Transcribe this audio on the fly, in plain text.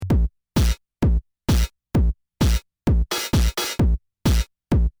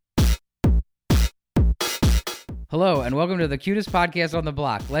Hello, and welcome to the cutest podcast on the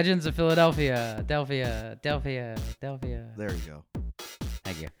block, Legends of Philadelphia. Delphia. There you go.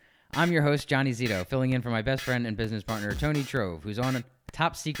 Thank you. I'm your host, Johnny Zito, filling in for my best friend and business partner, Tony Trove, who's on a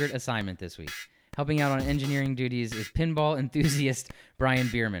top secret assignment this week. Helping out on engineering duties is pinball enthusiast Brian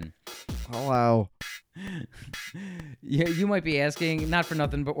Bierman. Hello. You might be asking, not for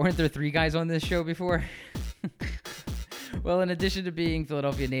nothing, but weren't there three guys on this show before? Well, in addition to being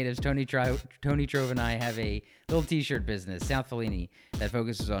Philadelphia natives, Tony Trove and I have a little t-shirt business, South Fellini, that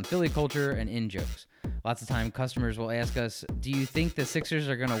focuses on Philly culture and in-jokes. Lots of time, customers will ask us, do you think the Sixers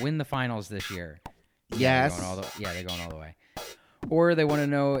are going to win the finals this year? Yes. They're going all the way. Or they want to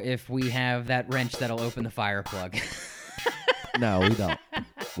know if we have that wrench that'll open the fire plug. No, we don't.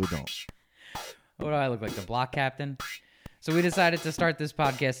 We don't. What do I look like, the block captain? So we decided to start this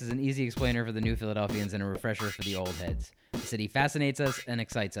podcast as an easy explainer for the new Philadelphians and a refresher for the old heads. The city fascinates us and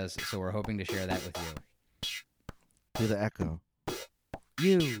excites us, so we're hoping to share that with you. Do the echo.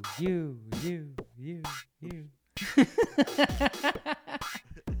 You.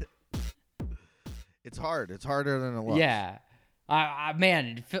 It's hard. It's harder than it looks. Yeah.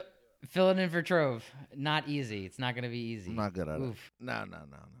 Man, filling in for Trove, not easy. It's not going to be easy. I'm not good at Oof. it. No.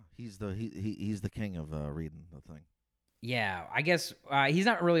 He's the king of reading the thing. Yeah, I guess he's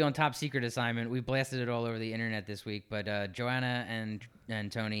not really on top secret assignment. We blasted it all over the internet this week, but Joanna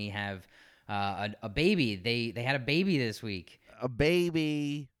and Tony have a baby. They had a baby this week. A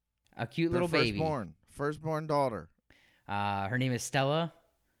baby. A cute little baby. Firstborn daughter. Her name is Stella.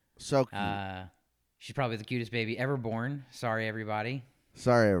 So cute. She's probably the cutest baby ever born. Sorry, everybody.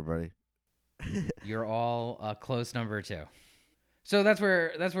 Sorry, everybody. You're all a close number two. So that's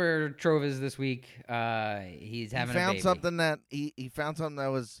where Trove is this week. He's having a baby. He found something that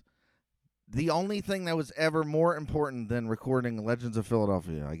was the only thing that was ever more important than recording Legends of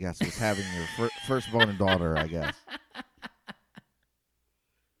Philadelphia, I guess, was having your firstborn daughter, I guess.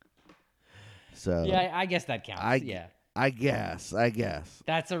 So yeah, I guess that counts. I guess.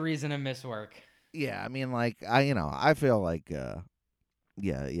 That's a reason to miss work. Yeah, I mean, like I feel like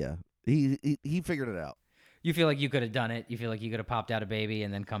yeah. He figured it out. You feel like you could have done it? You feel like you could have popped out a baby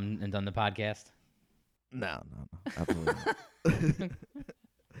and then come and done the podcast? No. Absolutely not.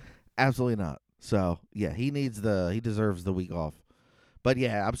 Absolutely not. So, yeah, he deserves the week off. But,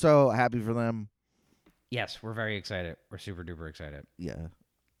 yeah, I'm so happy for them. Yes, we're very excited. We're super duper excited. Yeah.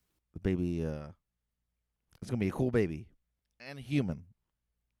 The baby, it's going to be a cool baby. And a human.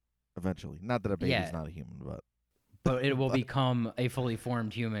 Eventually. Not that a baby's not a human, but. But it will become a fully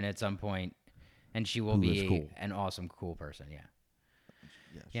formed human at some point. And she will be an awesome, cool person, yeah.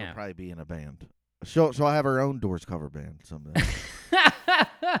 Yeah, she'll probably be in a band. She'll have her own Doors cover band someday.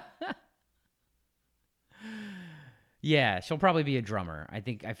 Yeah, she'll probably be a drummer. I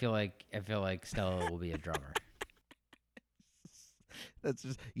feel like Stella will be a drummer. That's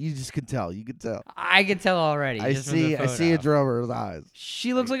you just can tell. You can tell. I can tell already. I see a drummer's eyes.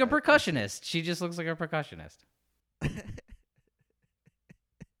 She looks like a percussionist. She just looks like a percussionist.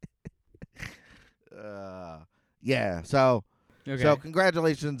 Yeah, so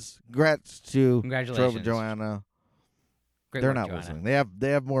congratulations, congrats to Trove and Joanna. Great They're work, not Joanna. listening.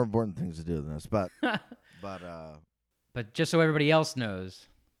 They have more important things to do than this, but but just so everybody else knows,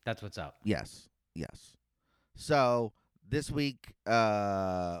 that's what's up. Yes. So this week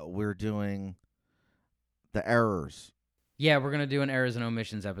we're doing the errors. Yeah, we're gonna do an errors and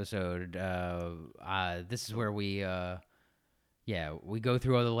omissions episode. This is where we go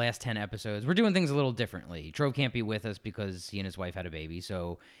through all the last 10 episodes. We're doing things a little differently. Trove can't be with us because he and his wife had a baby,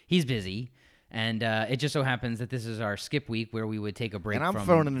 so he's busy. And it just so happens that this is our skip week where we would take a break. And I'm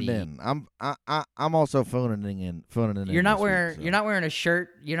phoning it in. I'm also phoning it in. You're not wearing a shirt.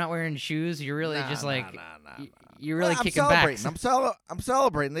 You're not wearing shoes. You're really you're really kicking back. I'm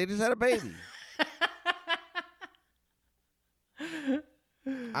celebrating. They just had a baby.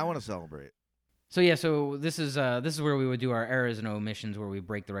 I want to celebrate. So this is where we would do our errors and omissions, where we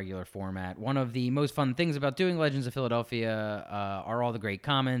break the regular format. One of the most fun things about doing Legends of Philadelphia are all the great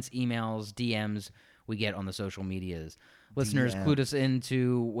comments, emails, DMs we get on the social medias. Listeners clued us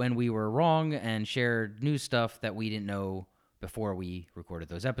into when we were wrong and shared new stuff that we didn't know before we recorded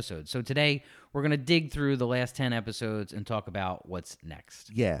those episodes. So today we're going to dig through the last 10 episodes and talk about what's next.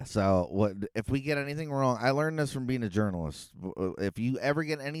 Yeah, so if we get anything wrong, I learned this from being a journalist. If you ever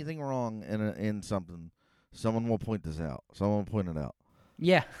get anything wrong in something, someone will point this out. Someone will point it out.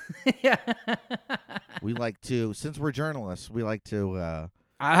 Yeah. We like to, since we're journalists, we like to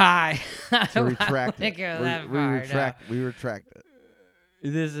retract it. We retract it.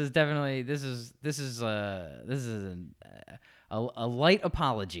 This is a light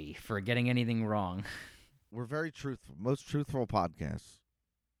apology for getting anything wrong. We're very truthful. Most truthful podcasts.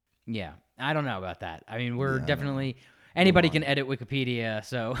 Yeah, I don't know about that. I mean, we're Yeah, I don't definitely anybody can lying. edit Wikipedia,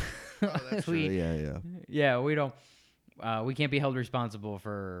 so Oh, that's true. Yeah. yeah, we don't we can't be held responsible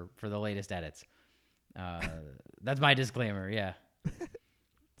for the latest edits. Uh, that's my disclaimer. Yeah,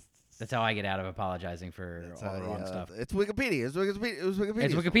 that's how I get out of apologizing for That's all the how, wrong yeah, stuff. It's Wikipedia. It's Wikipedia. It was Wikipedia.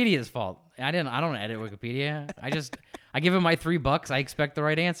 It's Wikipedia's fault. I don't edit Wikipedia. I give him my $3. I expect the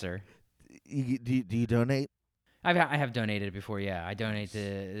right answer. Do you donate? I have donated before. Yeah, I donate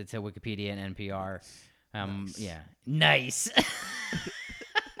to Wikipedia and NPR. Nice. Yeah, nice. Did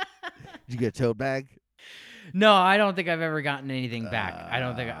you get a tote bag? No, I don't think I've ever gotten anything back. I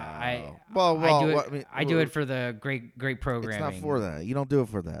don't think I do it. I mean, I do it for the great programming. It's not for that. You don't do it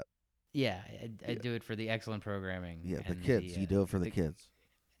for that. Yeah, I do it for the excellent programming. Yeah, the and kids. You do it for the kids.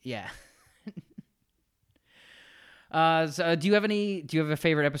 Yeah. So do you have a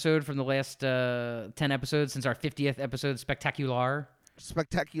favorite episode from the last 10 episodes since our 50th episode, Spectacular?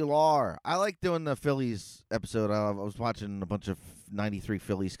 Spectacular. I like doing the Phillies episode. I was watching a bunch of 93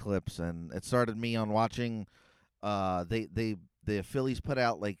 Phillies clips, and it started me on watching the Phillies put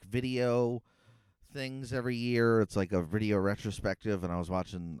out like video things every year. It's like a video retrospective, and I was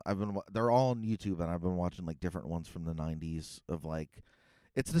watching they're all on YouTube, and I've been watching like different ones from the 90s of like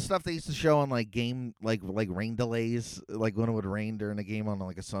it's the stuff they used to show on like game like rain delays, like when it would rain during a game on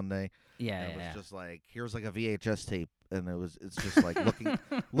like a Sunday. Yeah, And it was just like here's like a VHS tape, and it's just like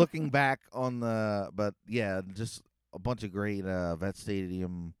looking back on but yeah, just a bunch of great Vet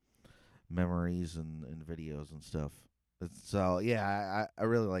Stadium memories and videos and stuff. So yeah, I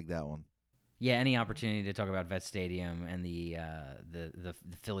really like that one. Yeah, any opportunity to talk about Vet Stadium and the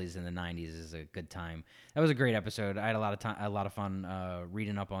Phillies in the '90s is a good time. That was a great episode. I had a lot of fun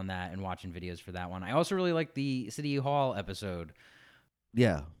reading up on that and watching videos for that one. I also really liked the City Hall episode.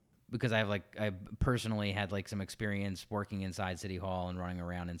 Yeah, because I personally had like some experience working inside City Hall and running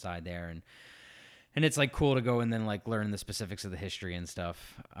around inside there, and it's like cool to go and then like learn the specifics of the history and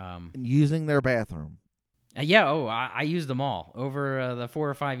stuff. And using their bathroom. Yeah, I used them all. Over the 4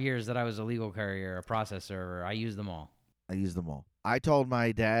 or 5 years that I was a legal courier, a process server, I used them all. I told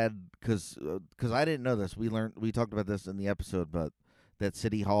my dad, because I didn't know this. We talked about this in the episode, but that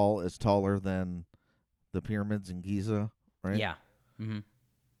City Hall is taller than the pyramids in Giza, right? Yeah. Mm-hmm.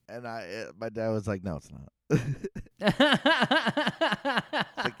 And my dad was like, no, it's not.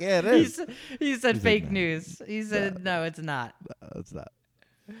 Like, yeah, it is. He said He's fake like, no. news. He said, no, it's not. No, it's not.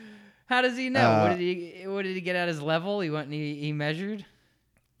 How does he know? What did he get at his level? He went and he measured?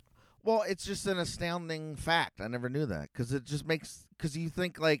 Well, it's just an astounding fact. I never knew that because it just makes because you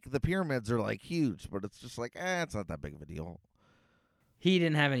think like the pyramids are like huge, but it's just like it's not that big of a deal. He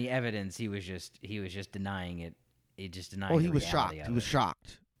didn't have any evidence. He was just denying it. He just denied. Well, he was shocked. He was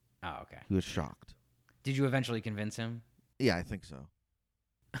shocked. Oh, okay. He was shocked. Did you eventually convince him? Yeah, I think so.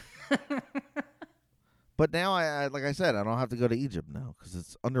 But now, I like I said, I don't have to go to Egypt now because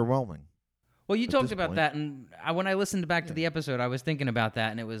it's underwhelming. Well, you at talked this about point. that, and when I listened back to the episode, I was thinking about that,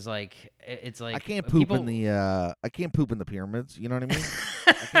 and it was like, it's like I can't poop in the pyramids. You know what I mean?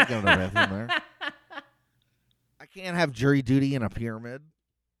 I can't go to the bathroom there. I can't have jury duty in a pyramid.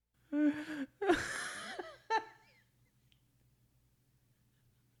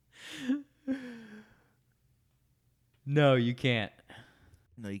 No, you can't.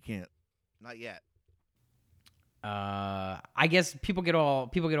 No, you can't. Not yet. I guess people get all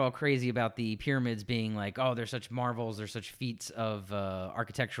crazy about the pyramids being like, oh, they're such marvels, they're such feats of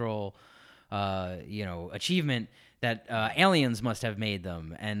architectural, achievement that aliens must have made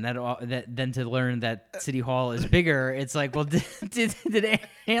them, and that then to learn that City Hall is bigger, it's like, well, did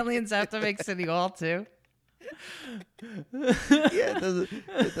aliens have to make City Hall too? Yeah,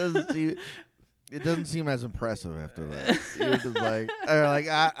 it doesn't seem as impressive after that. You're just like,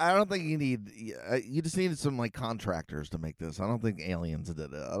 I don't think you need. You just needed some like contractors to make this. I don't think aliens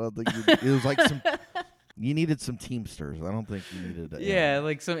did it. I don't think it was like some. You needed some Teamsters. I don't think you needed. Yeah,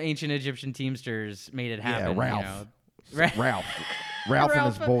 like some ancient Egyptian Teamsters made it happen. Yeah, Ralph. Ralph and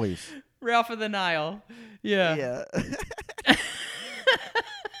his boys. Ralph of the Nile. Yeah. Yeah.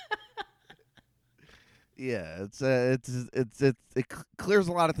 Yeah, it clears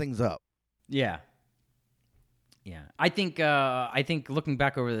a lot of things up. Yeah. I think looking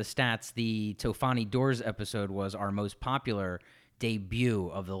back over the stats, the Tofani Doors episode was our most popular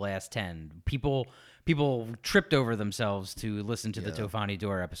debut of the last 10. People tripped over themselves to listen to the Tofani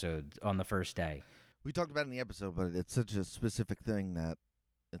Door episode on the first day. We talked about it in the episode, but it's such a specific thing that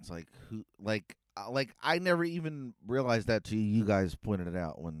it's like I never even realized that till you guys pointed it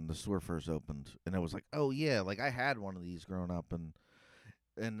out when the store first opened, and it was like, oh yeah, like I had one of these growing up, and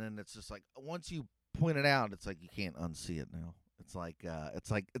then it's just like once you pointed out, it's like you can't unsee it now. It's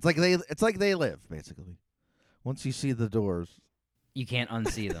like they live basically. Once you see the doors, You can't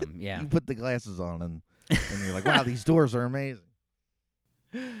unsee them. Yeah. you put the glasses on and you're like, wow, these doors are amazing.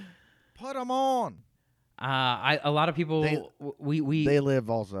 Put them on. A lot of people They Live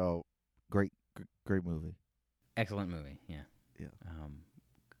also great movie. excellent movie. Yeah. Yeah.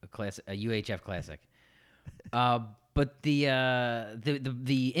 A UHF classic. But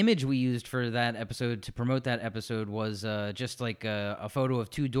the image we used for that episode to promote that episode was just like a photo of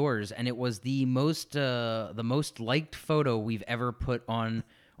two doors, and it was the most liked photo we've ever put on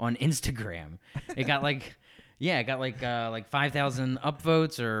Instagram. It got like. Yeah, it got like 5,000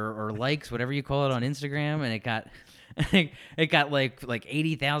 upvotes or likes, whatever you call it, on Instagram, and it got like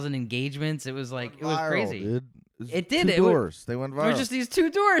 80,000 engagements. It was like it was viral, crazy. Dude. It did. Two doors. They went viral. It was just these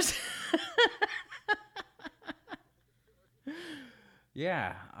two doors.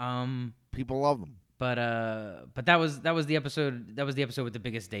 Yeah. People love them. But that was the episode. That was the episode with the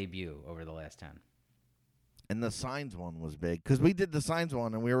biggest debut over the last 10. And the Signs one was big because we did the Signs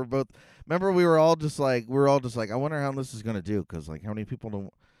one, and we were both. Remember, we were all just like, I wonder how this is gonna do because like how many people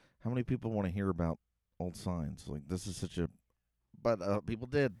want to hear about old Signs? Like this is such a, but people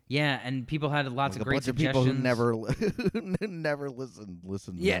did. Yeah, and people had lots like of great a bunch suggestions. of people who never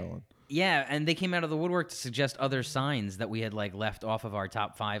listened Yeah. to that one. Yeah, and they came out of the woodwork to suggest other signs that we had like left off of our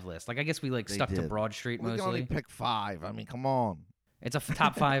top 5 list. Like I guess we like They stuck to did. Broad Street We can mostly. only pick 5. I mean, come on. It's a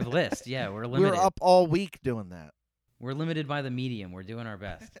top 5 list. Yeah, we're We limited. were up all week doing that. We're limited by the medium. We're doing our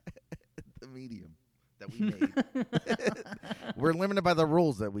best. The medium that we made. We're limited by the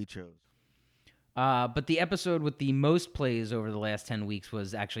rules that we chose. But the episode with the most plays over the last 10 weeks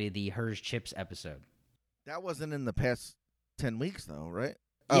was actually the Hers Chips episode. That wasn't in the past 10 weeks, though, right?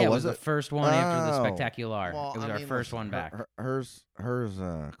 Yeah, Oh, it was was the first one after the Oh. Spectacular. Well, it was I our mean, first listen, one back. Hers,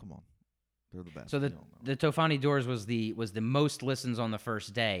 come on. They're the best. So We all know. the Tofani Doors was the most listens on the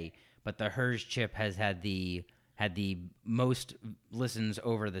first day, but the Hers Chip has had the most listens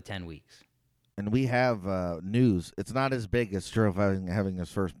over the 10 weeks. And we have news. It's not as big as Stroh having his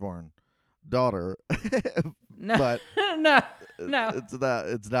firstborn daughter, No, but no.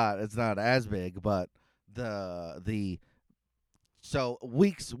 it's not as big. But so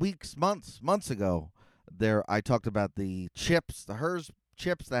months ago, I talked about the chips, the Hers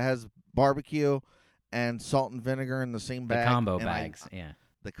chips that has barbecue and salt and vinegar in the same The bag, combo and bags, yeah.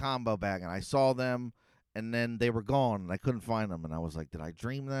 the combo bag, and I saw them. And then they were gone, and I couldn't find them. And I was like, "Did I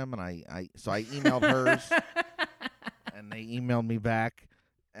dream them?" And so I emailed Hers, and they emailed me back,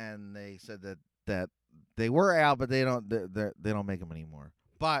 and they said that they were out, but they don't make them anymore.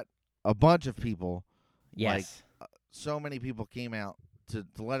 But a bunch of people, Yes. so many people came out to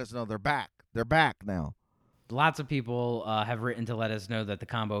let us know they're back. They're back now. Lots of people have written to let us know that the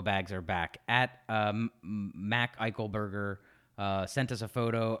combo bags are back. At Mac Eichelberger sent us a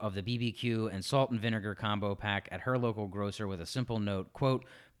photo of the BBQ and salt and vinegar combo pack at her local grocer with a simple note, quote,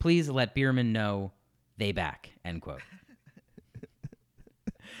 "Please let Bierman know they back," end quote.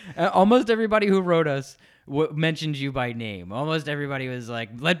 Almost everybody who wrote us mentioned you by name. Almost everybody was like,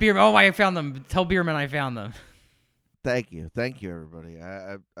 "Let Bierman, oh, I found them. Tell Bierman I found them." Thank you, everybody.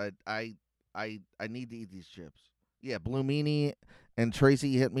 I need to eat these chips. Yeah, Blue Meanie and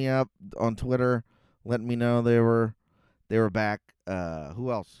Tracy hit me up on Twitter, letting me know they were back.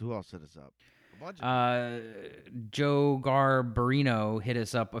 Who else hit us up? A bunch of Joe Garbarino hit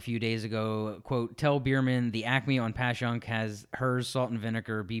us up a few days ago. Quote, "Tell Bierman the Acme on Pashunk has Hers salt and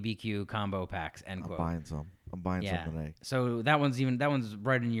vinegar BBQ combo packs." End quote. I'm buying some. Yeah. Some today. So that one's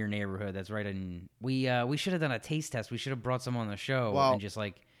right in your neighborhood. That's right in. We should have done a taste test. We should have brought some on the show and just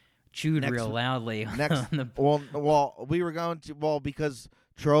like chewed real loudly. On the... Well, we were going to because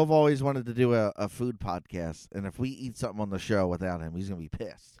Trove always wanted to do a food podcast, and if we eat something on the show without him, he's gonna be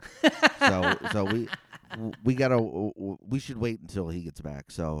pissed. so we should wait until he gets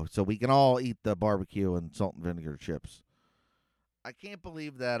back, so we can all eat the barbecue and salt and vinegar chips. I can't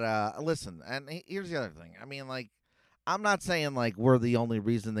believe that. Listen, and here's the other thing. I mean, like, I'm not saying like we're the only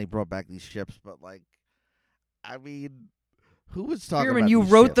reason they brought back these chips, but like, I mean. Who was talking Bierman, about you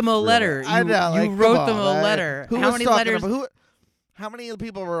these wrote chips, them a really? letter. I know, you like, wrote come them on, a letter. Who How was many talking letters? about, how many of the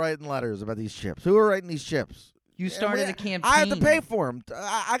people were writing letters about these chips? Who were writing these chips? You started a campaign. I had to pay for them.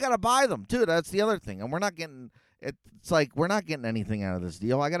 I got to buy them, too. That's the other thing. And we're not getting it's like we're not getting anything out of this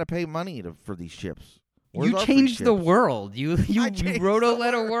deal. I got to pay money for these chips. Where's You our free changed the chips? world. You changed wrote a the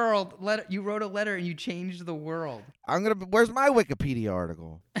letter. world. You wrote a letter and you changed the world. Where's my Wikipedia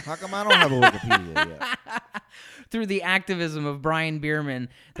article? How come I don't have a Wikipedia yet? Through the activism of Brian Bierman,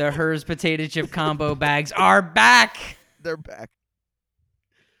 the Hers potato chip combo bags are back. They're back.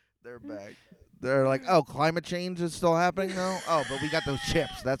 They're back. They're like, oh, climate change is still happening though. Oh, but we got those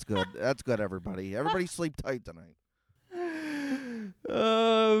chips. That's good. That's good. Everybody sleep tight tonight.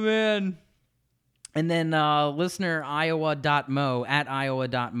 Oh man. And then listener Iowa.mo at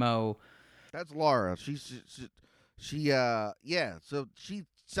Iowa.mo. That's Laura. She yeah. So she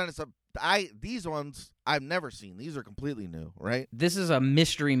sent us these ones I've never seen. These are completely new, right? This is a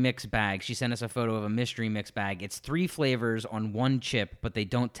mystery mix bag. She sent us a photo of a mystery mix bag. It's 3 flavors on 1 chip, but they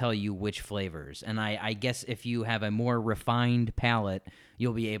don't tell you which flavors. And I guess if you have a more refined palate,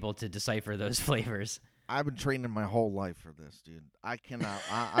 you'll be able to decipher those flavors. I've been training my whole life for this, dude. I cannot.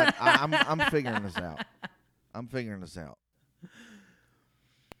 I'm figuring this out. I'm figuring this out.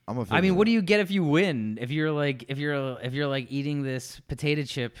 I mean, what do you get if you win? If you're like eating this potato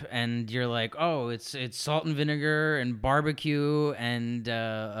chip and you're like, oh, it's salt and vinegar and barbecue and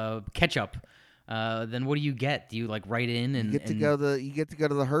ketchup. Then what do you get? Do you like write in and you get to go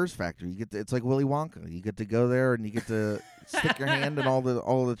to the Herz factory? It's like Willy Wonka. You get to go there and you get to stick your hand in all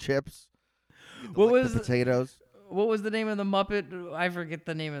the chips. What was the potatoes? What was the name of the Muppet? I forget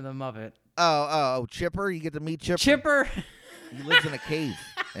the name of the Muppet. Oh, Chipper. You get to meet Chipper. Chipper. He lives in a cave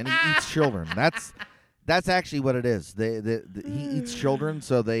and he eats children. That's actually what it is. He eats children,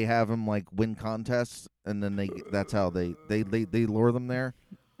 so they have him like win contests, and then that's how they lure them there.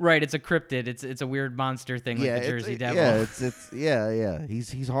 Right, it's a cryptid. It's a weird monster thing like the Jersey Devil. Yeah.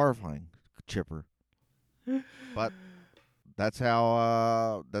 He's horrifying, Chipper. But that's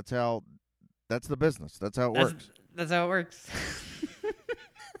the business. That's how it works. That's how it works.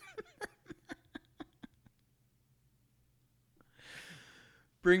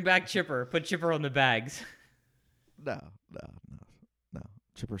 Bring back Chipper. Put Chipper on the bags. No.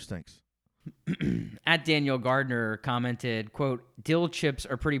 Chipper stinks. At Daniel Gardner commented, quote, dill chips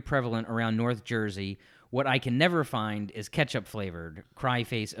are pretty prevalent around North Jersey. What I can never find is ketchup flavored. Cry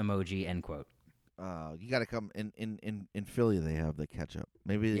face emoji, end quote. You got to come in Philly. They have the ketchup.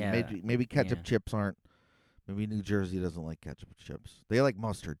 Maybe ketchup chips aren't. Maybe New Jersey doesn't like ketchup chips. They like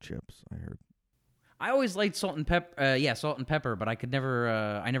mustard chips. I heard. I always liked salt and pepper. Salt and pepper, but I could never.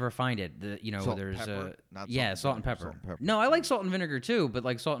 I never find it. Salt there's and pepper? salt and pepper. No, I like salt and vinegar too, but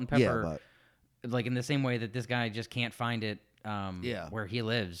like salt and pepper, like in the same way that this guy just can't find it. Where he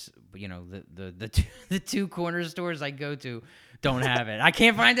lives, the 2 corner stores I go to don't have it. I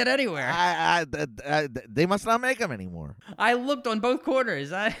can't find it anywhere. They must not make them anymore. I looked on both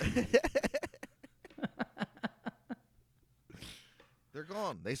corners. They're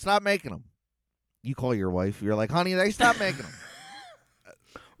gone. They stopped making them. You call your wife. You're like, honey, they stopped making them.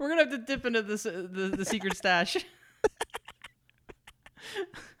 We're gonna have to dip into the secret stash.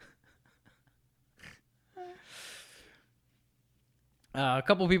 A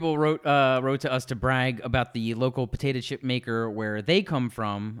couple people wrote to us to brag about the local potato chip maker where they come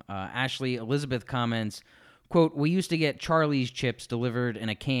from. Ashley Elizabeth comments, quote, we used to get Charlie's chips delivered in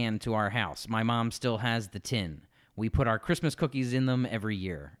a can to our house. My mom still has the tin. We put our Christmas cookies in them every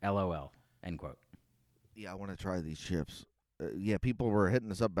year. LOL. End quote. Yeah, I want to try these chips. People were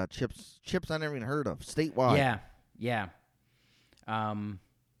hitting us up about chips I never even heard of, statewide. Yeah.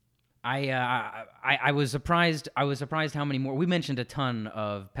 I was surprised. I was surprised how many more. We mentioned a ton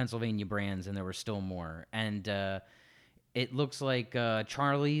of Pennsylvania brands, and there were still more. And it looks like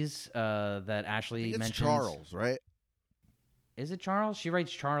Charlie's that Ashley mentioned. It's Charles, right? Is it Charles? She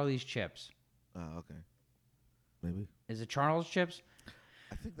writes Charlie's chips. Oh, okay. Maybe. Is it Charles chips?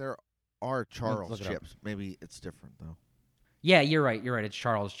 I think there are Charles chips. Maybe it's different though. Yeah, you're right. It's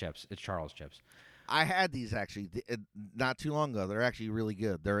Charles chips. I had these actually not too long ago. They're actually really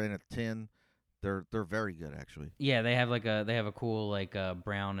good. They're in a tin. They're very good actually. Yeah, they have a cool like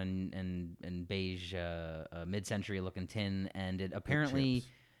brown and beige mid-century looking tin, and it apparently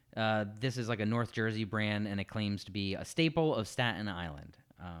this is like a North Jersey brand, and it claims to be a staple of Staten Island.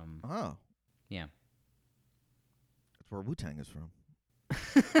 Yeah, that's where Wu-Tang is from.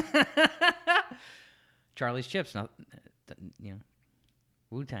 Charlie's chips,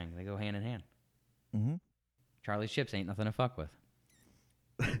 Wu-Tang, they go hand in hand. Mm-hmm. Charlie's chips ain't nothing to fuck with.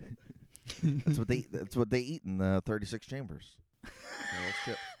 That's what they eat in the 36 chambers.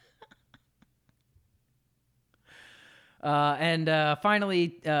 Chips. And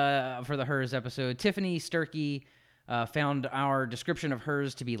finally, for the Herz episode, Tiffany Sturkey found our description of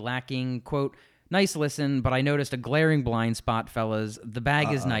Herz to be lacking. Quote, nice listen, but I noticed a glaring blind spot, fellas. The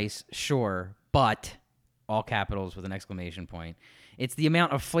bag is nice, sure, but, all capitals with an exclamation point, it's the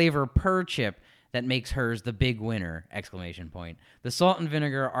amount of flavor per chip that makes Herz the big winner, exclamation point. The salt and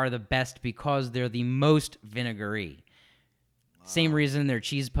vinegar are the best because they're the most vinegary. Wow. Same reason their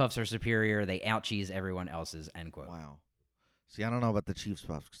cheese puffs are superior. They out-cheese everyone else's, end quote. Wow. See, I don't know about the cheese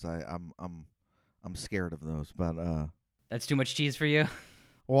puffs because I'm I'm scared of those. But That's too much cheese for you?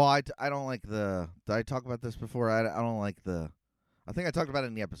 well, I don't like the. Did I talk about this before? I don't like the. I think I talked about it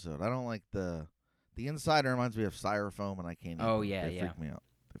in the episode. I don't like the inside reminds me of styrofoam, and I can't eat Oh, them. yeah, They yeah. freak me out.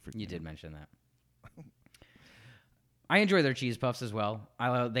 You did mention that. I enjoy their cheese puffs as well.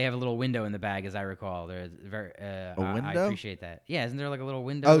 They have a little window in the bag, as I recall. They're very. I window? appreciate that. Yeah, isn't there like a little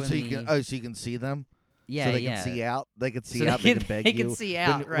window? Oh, in so you can see them. Yeah, so they yeah. can see out. They can see So out. they They can- can beg they you. can see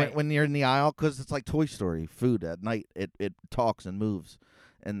out, right. When you're in the aisle, because it's like Toy Story. Food at night, it talks and moves,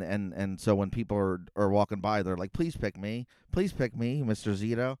 and so when people are walking by, they're like, "Please pick me, Mr.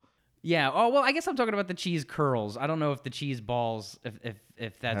 Zito." Yeah. Oh well, I guess I'm talking about the cheese curls. I don't know if the cheese balls,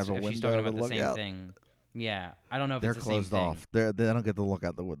 if that's Have a if she's window talking to about the look same out. thing. Yeah, I don't know if They're it's the same closed thing. off. They don't get to look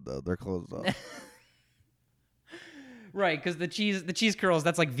out the window. They're closed off. Right, because the cheese curls,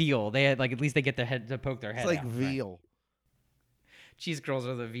 that's like veal. They had like at least they get their head to poke their head. It's like out, right? veal. Cheese curls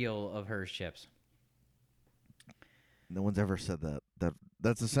are the veal of Hershey chips. No one's ever said that.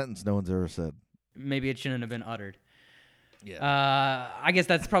 That's a sentence no one's ever said. Maybe it shouldn't have been uttered. Yeah. I guess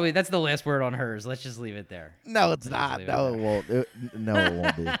that's the last word on hers. Let's just leave it there. No, it's Let's not. leave it No, there. it won't. No, it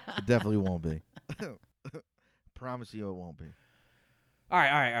won't be. It definitely won't be. Promise you, it won't be. All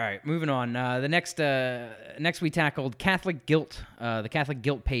right. Moving on. The next we tackled Catholic guilt. The Catholic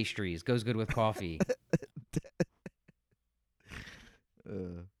guilt pastries goes good with coffee.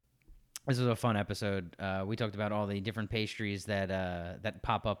 This was a fun episode. We talked about all the different pastries that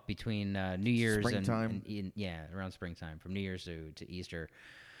pop up between New Year's Springtime. and around springtime, from New Year's to Easter.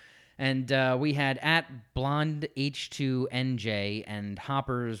 And we had at Blonde H2NJ and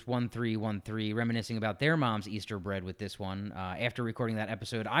Hoppers 1313 reminiscing about their mom's Easter bread with this one. After recording that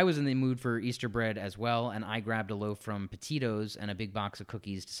episode, I was in the mood for Easter bread as well, and I grabbed a loaf from Petitos and a big box of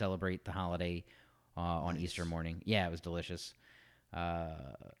cookies to celebrate the holiday on Easter morning. Yeah, it was delicious.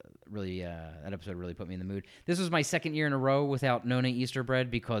 Really, that episode really put me in the mood. This was my second year in a row without Nona Easter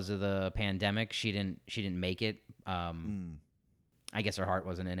bread because of the pandemic. She didn't make it. I guess her heart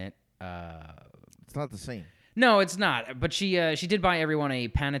wasn't in it. It's not the same. No, it's not. But she did buy everyone a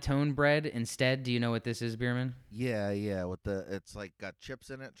panettone bread instead. Do you know what this is, Bierman? Yeah. With it's like got chips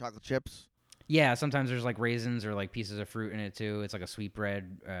in it, chocolate chips. Yeah, sometimes there's like raisins or like pieces of fruit in it too. It's like a sweet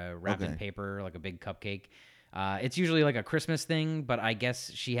bread wrapped in Okay. paper, like a big cupcake. It's usually like a Christmas thing, but I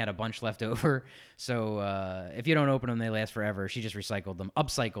guess she had a bunch left over. So if you don't open them, they last forever. She just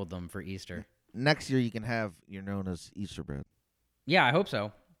upcycled them for Easter. Next year, you can have your Nona's Easter bread. Yeah, I hope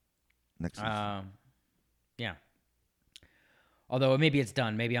so. Next Easter. Yeah. Although maybe it's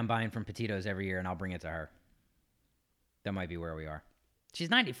done. Maybe I'm buying from Petitos every year and I'll bring it to her. That might be where we are. She's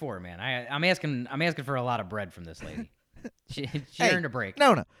 94, man. I'm asking for a lot of bread from this lady. She Hey, earned a break.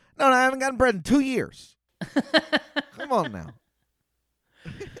 Nona, I haven't gotten bread in 2 years. Come on now.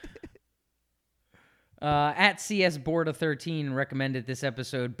 At CS Board of 13 recommended this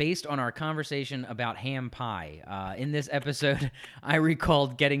episode based on our conversation about ham pie. In this episode, I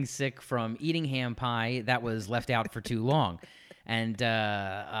recalled getting sick from eating ham pie that was left out for too long. And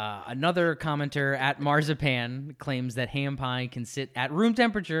another commenter at Marzipan claims that ham pie can sit at room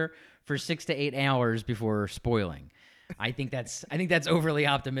temperature for 6 to 8 hours before spoiling. I think that's overly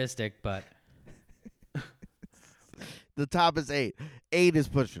optimistic, but The top is 8. 8 is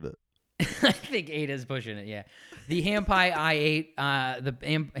pushing it. I think 8 is pushing it, yeah. The ham pie I ate, the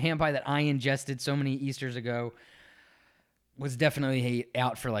ham pie that I ingested so many Easters ago was definitely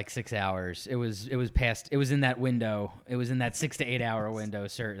out for like 6 hours. It was in that window. It was in that 6 to 8 hour window,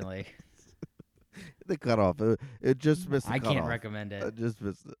 certainly. The cutoff. It just missed the I cutoff. can't recommend I it. just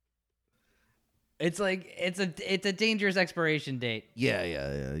missed it. It's like it's a dangerous expiration date.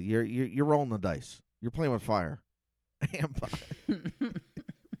 Yeah. You're rolling the dice. You're playing with fire. Ham pie.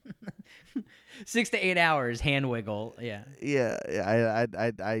 6 to 8 hours, hand wiggle. Yeah. Yeah.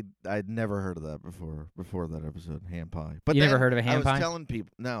 I'd never heard of that before that episode. Ham pie. But You never then heard of a ham I was pie? telling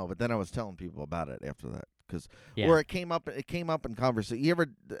people no, but then I was telling people about it after that because Yeah. or it came up in conversation. You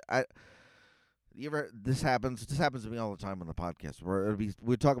ever this happens to me all the time on the podcast where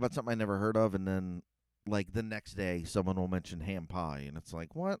we'd talk about something I never heard of and then like the next day someone will mention ham pie and it's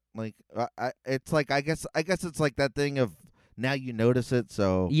like what like it's like I guess it's like that thing of now you notice it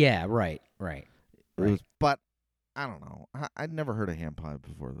so Yeah, right. it was, but I don't know I'd never heard of ham pie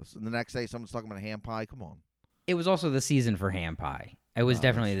before this and the next day someone's talking about ham pie. Come on. It was also the season for ham pie. It was Oh,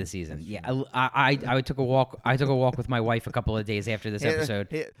 definitely that's the season. that's Yeah, true. I took a walk. I took a walk with my wife a couple of days after this episode.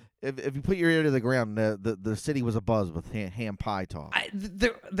 If you put your ear to the ground, the city was abuzz with ham pie talk.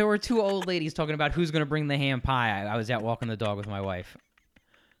 There were two old ladies talking about who's going to bring the ham pie. I was out walking the dog with my wife.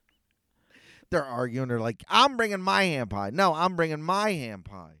 They're arguing. They're like, "I'm bringing my ham pie." No, I'm bringing my ham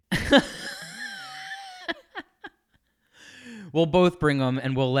pie. We'll both bring them,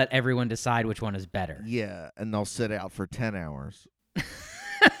 and we'll let everyone decide which one is better. Yeah, and they'll sit out for 10 hours.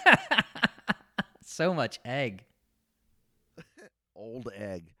 So much egg. Old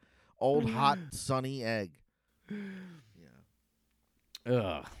egg. Old, hot, sunny egg. Yeah.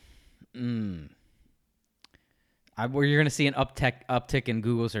 Ugh. Where you're going to see an uptick in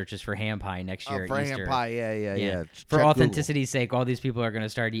Google searches for ham pie next year For at Easter. ham pie, yeah. For Check authenticity's sake, all these people are going to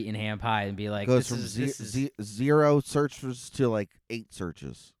start eating ham pie and be like, Goes from zero searches to like 8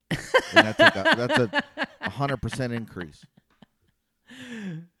 searches. And that's a 100% increase.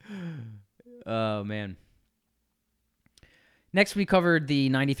 Oh, man. Next, we covered the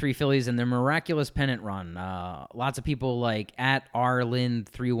 93 Phillies and their miraculous pennant run. Lots of people like at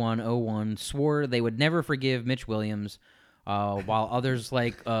rlin3101 swore they would never forgive Mitch Williams, while others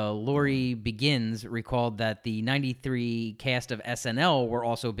like Lori Begins recalled that the 93 cast of SNL were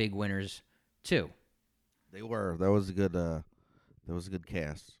also big winners, too. They were. That was a good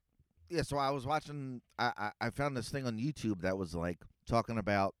cast. Yeah, so I was watching, I found this thing on YouTube that was like talking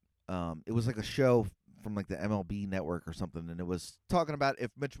about, it was like a show from like the MLB network or something, and it was talking about if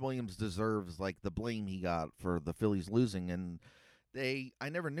Mitch Williams deserves like the blame he got for the Phillies losing. And I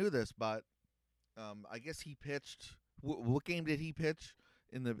never knew this, but I guess he pitched. What game did he pitch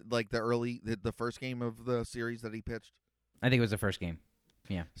in the first game of the series that he pitched? I think it was the first game.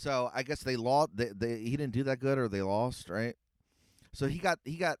 Yeah. So I guess they lost. He didn't do that good, or they lost, right? So he got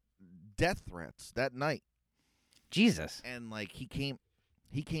death threats that night. Jesus. And like he came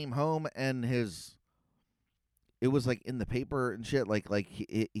home and it was like in the paper and shit. Like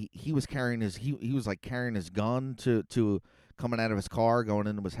he was carrying he was like carrying his gun to coming out of his car, going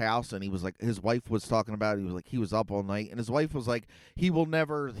into his house, and he was like, his wife was talking about it. He was like, he was up all night, and his wife was like, he would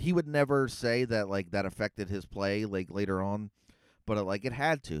never say that like that affected his play like later on, but it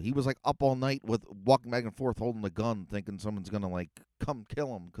had to. He was like up all night with walking back and forth holding the gun, thinking someone's gonna like come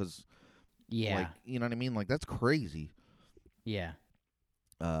kill him because like, you know what I mean? Like that's crazy. Yeah.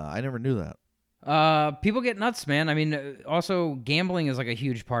 I never knew that. People get nuts, man. I mean, also gambling is like a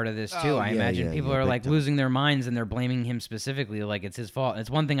huge part of this too. I imagine people are like losing their minds and they're blaming him specifically, like it's his fault. It's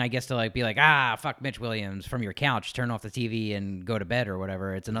one thing, I guess, to like be like, fuck Mitch Williams from your couch, turn off the TV and go to bed or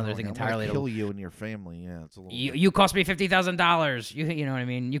whatever. It's another thing entirely. To kill you and your family. Yeah, it's a little. You cost me $50,000. You know what I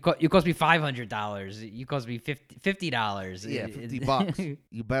mean? You cost me $500. You cost me $50. Yeah, $50.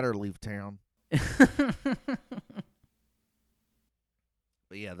 You better leave town.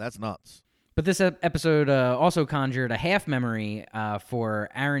 But yeah, that's nuts. But this episode also conjured a half memory for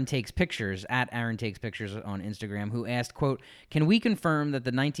Aaron Takes Pictures, at Aaron Takes Pictures on Instagram, who asked, quote, "Can we confirm that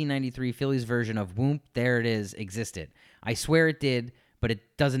the 1993 Phillies version of Whoomp, There It Is existed? I swear it did, but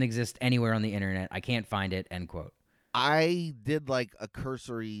it doesn't exist anywhere on the internet. I can't find it," end quote. I did like a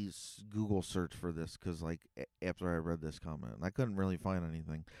cursory Google search for this because like after I read this comment, I couldn't really find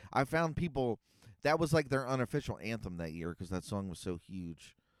anything. I found people, that was like their unofficial anthem that year because that song was so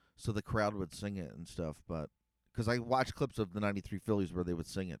huge. So the crowd would sing it and stuff, but because I watched clips of the 93 Phillies where they would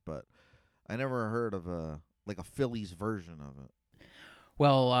sing it, but I never heard of a Phillies version of it.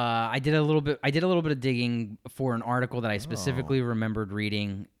 Well, I did a little bit of digging for an article that I specifically remembered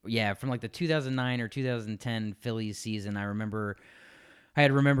reading. Yeah, from like the 2009 or 2010 Phillies season. I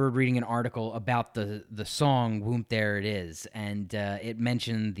had remembered reading an article about the song "Whoomp, There It Is," and it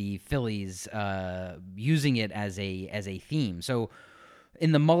mentioned the Phillies using it as a theme. So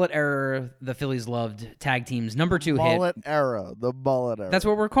in the mullet era, the Phillies loved tag teams. Number 2 hit. The mullet era. That's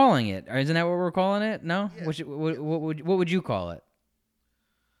what we're calling it. Isn't that what we're calling it? No? Yeah. What would you call it?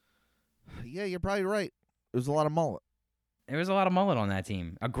 Yeah, you're probably right. There was a lot of mullet. There was a lot of mullet on that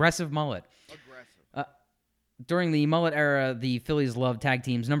team. Aggressive mullet. During the mullet era, the Phillies loved tag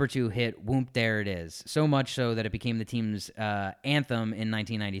teams. Number 2 hit "Whoomp, There It Is," so much so that it became the team's anthem in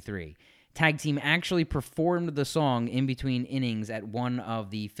 1993. Tag team actually performed the song in between innings at one of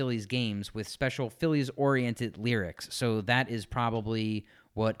the Phillies games with special Phillies-oriented lyrics. So that is probably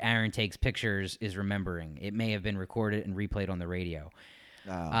what Aaron Takes Pictures is remembering. It may have been recorded and replayed on the radio.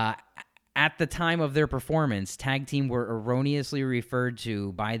 At the time of their performance, tag team were erroneously referred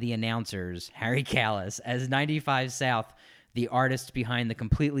to by the announcers, Harry Kalas, as 95 South, the artists behind the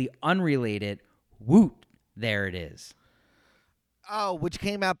completely unrelated "Woot, There It Is." Oh, which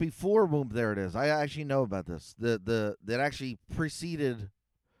came out before Whoomp, There It Is. I actually know about this. That actually preceded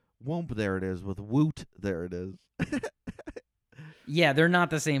Whoomp, There It Is with Woot, There It Is. Yeah, they're not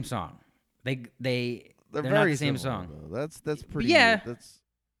the same song. They're very not the same similar, song. Though. That's pretty. Yeah.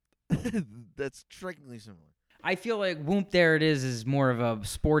 That's strikingly similar. I feel like Whoop There It Is more of a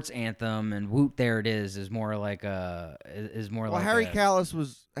sports anthem, and Woot There It is more like a Well, Harry Callis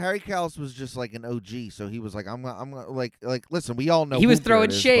was just like an OG, so he was like, I'm gonna like listen, we all know he was Whoop There throwing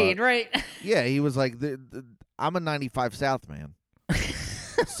It Is, shade, but- right? Yeah, he was like, I'm a 95 South man.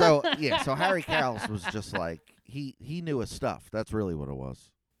 So Harry Callis was just like he knew his stuff. That's really what it was.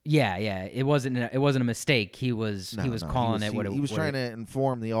 Yeah. It wasn't a mistake. He was calling it what it he was trying to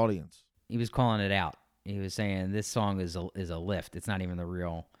inform the audience. He was calling it out. He was saying this song is a lift. It's not even the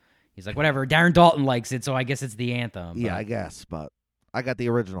real. He's like, whatever. Darren Dalton likes it, so I guess it's the anthem. Yeah, I guess, but I got the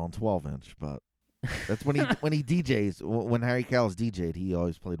original on 12-inch. But that's when he DJs. When Harry Callis DJ'd, he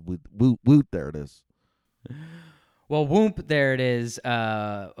always played Woot There It Is. Well, Whoop There It Is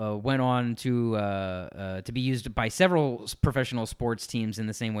went on to be used by several professional sports teams in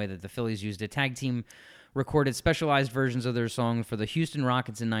the same way that the Phillies used it. Tag team recorded specialized versions of their song for the Houston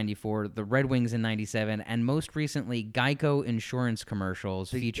Rockets in '94, the Red Wings in '97, and most recently, Geico insurance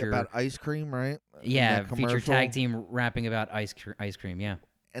commercials feature about ice cream, right? Yeah, feature tag team rapping about ice cream. Yeah,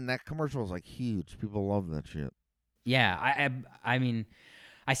 and that commercial is like huge. People love that shit. Yeah, I mean,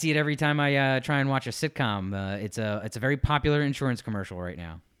 I see it every time I try and watch a sitcom. It's a very popular insurance commercial right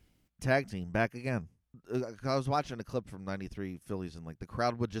now. Tag team back again. I was watching a clip from '93 Phillies, and like the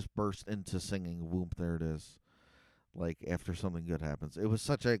crowd would just burst into singing "Whoop There It Is," like after something good happens. It was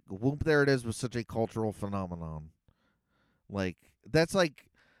such a "Whoop There It Is" was such a cultural phenomenon. Like that's like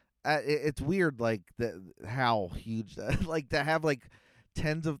it's weird, like how huge that like to have like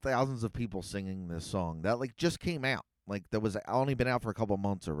tens of thousands of people singing this song that like just came out. Like that was only been out for a couple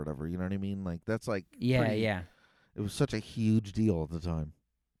months or whatever. You know what I mean? Like that's like yeah. It was such a huge deal at the time.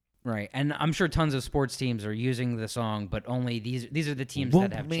 Right, and I'm sure tons of sports teams are using the song, but only these are the teams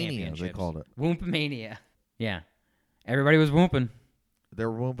that have championships. They called it Whoop-mania. Yeah, everybody was whooping. They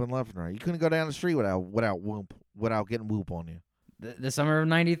were whooping left and right. You couldn't go down the street without getting whoop on you. The summer of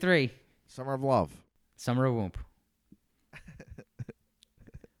 '93. Summer of love. Summer of whoop.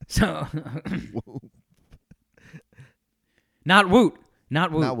 So, not woot.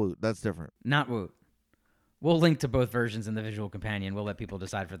 Not woot. That's different. Not woot. We'll link to both versions in the visual companion. We'll let people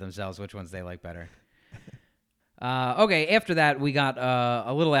decide for themselves which ones they like better. Okay, after that, we got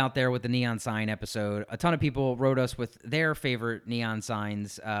a little out there with the neon sign episode. A ton of people wrote us with their favorite neon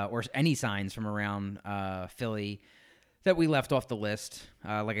signs or any signs from around Philly that we left off the list.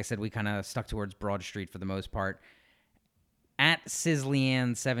 Like I said, we kind of stuck towards Broad Street for the most part. At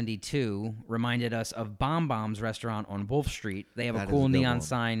Sizzleann72 reminded us of Bomb Bomb's restaurant on Wolf Street. They have a cool neon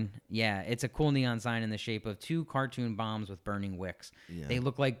sign. Yeah, it's a cool neon sign in the shape of two cartoon bombs with burning wicks. Yeah. They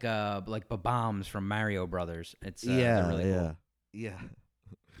look like bombs from Mario Brothers. It's really cool. Yeah.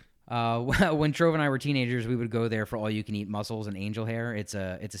 When Trove and I were teenagers, we would go there for all you can eat mussels and angel hair. It's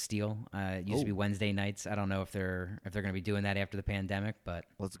a steal. It used to be Wednesday nights. I don't know if they're going to be doing that after the pandemic, but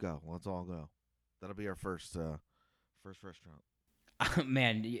let's go. Let's all go. That'll be our first restaurant.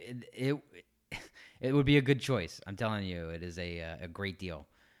 Man, it would be a good choice. I'm telling you, it is a great deal.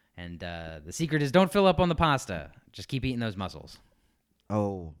 And the secret is don't fill up on the pasta. Just keep eating those mussels.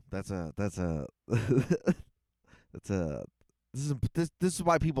 Oh, this is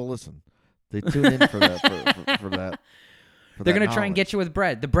why people listen. They tune in for that for that. They're gonna try and get you with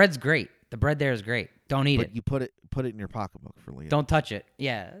bread. The bread's great. The bread there is great. Don't eat it. You put it in your pocketbook for later. Don't touch it.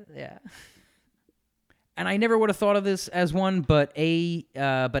 Yeah. And I never would have thought of this as one, but at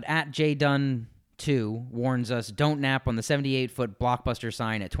JDunn2 warns us, don't nap on the 78-foot Blockbuster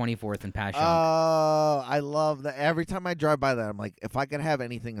sign at 24th and Passyunk. Oh, I love that. Every time I drive by that, I'm like, if I could have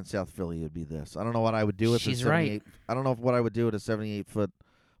anything in South Philly, it would be this. I don't know what I would do with She's 78. right. I don't know what I would do with a 78-foot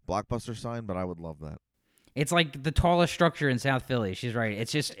Blockbuster sign, but I would love that. It's like the tallest structure in South Philly. She's right.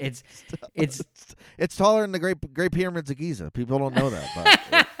 It's just it's taller than the Great Pyramids of Giza. People don't know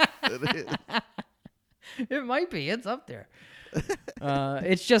that, but it is. It might be. It's up there.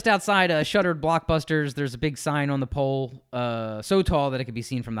 It's just outside shuttered Blockbusters. There's a big sign on the pole, so tall that it can be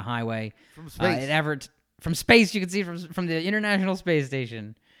seen from the highway. From space. From space, you can see from the International Space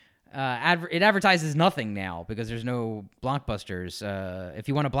Station. It advertises nothing now because there's no Blockbusters. If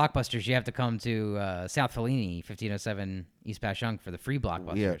you want a Blockbusters, you have to come to South Fellini, 1507 East Passyunk for the free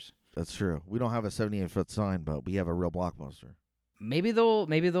Blockbusters. Yeah, that's true. We don't have a 78-foot sign, but we have a real Blockbuster. Maybe they'll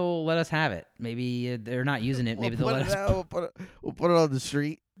let us have it. Maybe they're not using it. Maybe they'll let us. We'll put it on the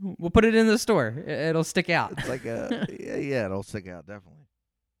street. We'll put it in the store. It'll stick out. It's like it'll stick out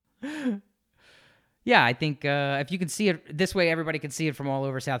definitely. Yeah, I think if you can see it this way, everybody can see it from all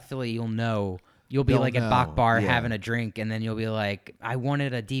over South Philly. You'll know. You'll be at Bach Bar having a drink, and then you'll be like, "I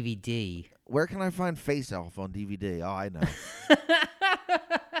wanted a DVD." Where can I find Face Off on DVD? Oh, I know.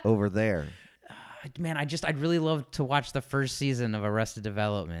 Over there. Man, I'd really love to watch the first season of Arrested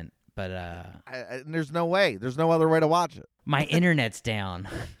Development, but And there's no way. There's no other way to watch it. my internet's down.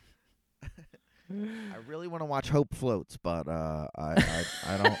 I really want to watch Hope Floats, but I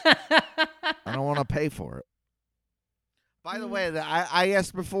don't I don't want to pay for it. By the way, I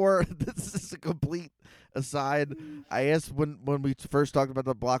asked before. This is a complete aside. I asked when we first talked about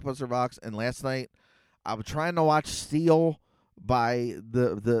the Blockbuster box, and last night I was trying to watch Steel by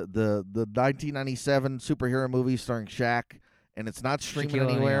the 1997 superhero movie starring Shaq, and it's not streaming Shaquille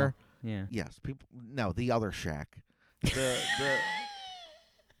anywhere. O'Neal. Yeah. Yes, people. No, the other Shaq. The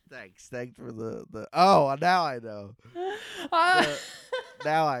thanks for the. Oh, now I know.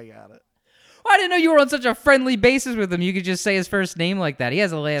 Now I got it. I didn't know you were on such a friendly basis with him. You could just say his first name like that. He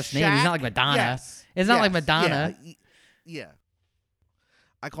has a last name. He's not like Madonna. Yes. It's not like Madonna. Yeah.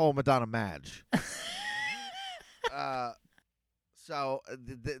 I call him Madonna Madge. So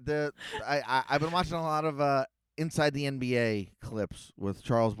I've been watching a lot of Inside the NBA clips with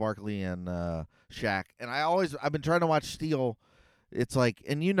Charles Barkley and Shaq, and I've been trying to watch Steel. It's like,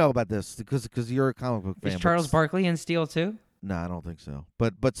 and you know about this because you're a comic book fan. Is Charles Barkley in Steel too? No, I don't think so.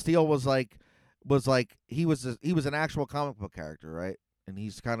 But Steel was like he was an actual comic book character, right? And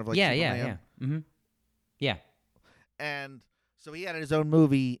he's kind of like Superman. Mm-hmm. Yeah. And so he had his own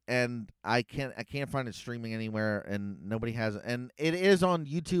movie, and I can't find it streaming anywhere, and nobody has it. And it is on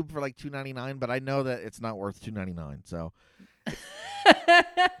YouTube for like $2.99, but I know that it's not worth $2.99. So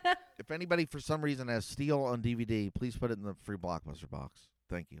if anybody for some reason has Steel on DVD, please put it in the free Blockbuster box.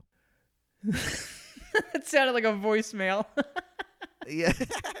 Thank you. It sounded like a voicemail. Yeah.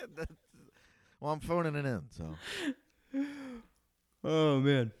 Well, I'm phoning it in, so. Oh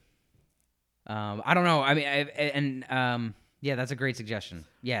man. I don't know. I mean, yeah, that's a great suggestion.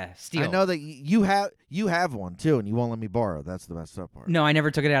 Yeah, Steel. I know that you have one too, and you won't let me borrow. That's the messed up part. No, I never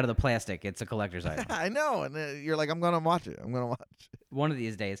took it out of the plastic. It's a collector's item. I know, and you're like, I'm gonna watch it. One of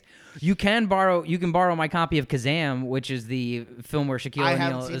these days, you can borrow my copy of Kazam, which is the film where Shaquille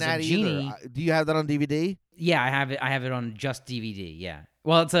O'Neal is a genie. Either. Do you have that on DVD? Yeah, I have it. I have it on just DVD. Yeah.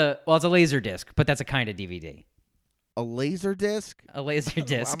 Well, it's a laser disc, but that's a kind of DVD. A laser disc? A laser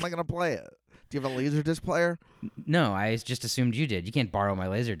disc. How am I gonna play it? Do you have a laser disc player? No, I just assumed you did. You can't borrow my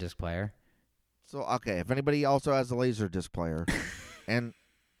laser disc player. So okay, if anybody also has a laser disc player, and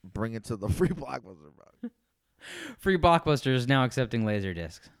bring it to the free Blockbuster box. Free Blockbuster is now accepting laser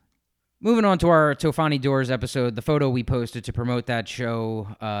discs. Moving on to our Tofani Doors episode, the photo we posted to promote that show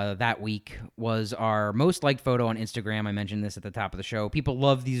that week was our most liked photo on Instagram. I mentioned this at the top of the show. People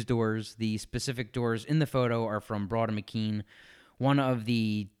love these doors. The specific doors in the photo are from Broad and McKean. One of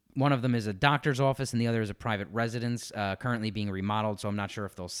them is a doctor's office, and the other is a private residence currently being remodeled, so I'm not sure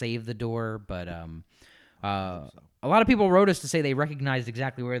if they'll save the door, but a lot of people wrote us to say they recognized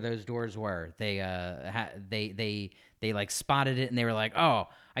exactly where those doors were. They like spotted it, and they were like, "Oh,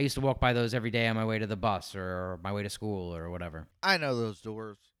 I used to walk by those every day on my way to the bus or my way to school or whatever." I know those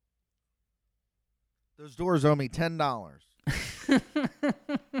doors. Those doors owe me $10.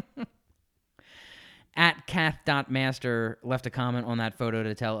 At Kath.master left a comment on that photo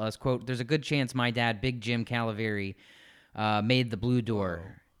to tell us, quote, "There's a good chance my dad, Big Jim Calaveri, made the blue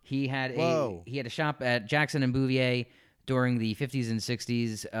door. Whoa. He had a shop at Jackson and Bouvier during the 50s and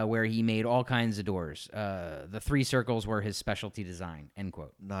 60s where he made all kinds of doors. The 3 circles were his specialty design," end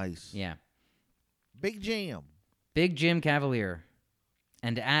quote. Nice. Yeah. Big Jim. Big Jim Cavalier.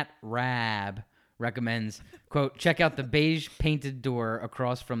 And at Rab recommends, quote, "Check out the beige painted door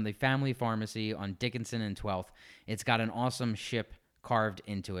across from the family pharmacy on Dickinson and 12th. It's got an awesome ship carved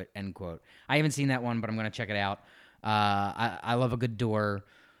into it," end quote. I haven't seen that one, but I'm going to check it out. I love a good door.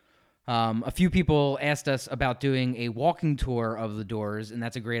 A few people asked us about doing a walking tour of the doors, and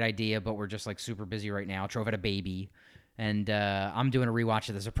that's a great idea, but we're just like super busy right now. Trove had a baby, and I'm doing a rewatch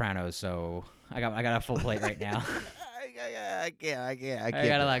of The Sopranos, so I got a full plate right now. I can't. I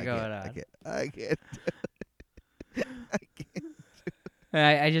got a lot going on. I can't.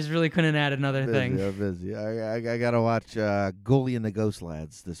 I just really couldn't add another thing. I'm busy. I gotta watch Goalie and the Ghost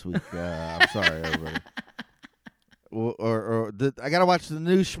Lads this week. I'm sorry, everybody. I gotta watch the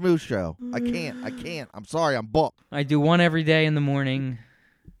new Shmoo show. I can't. I'm sorry. I'm booked. I do one every day in the morning,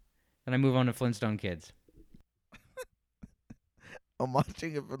 and I move on to Flintstone Kids. I'm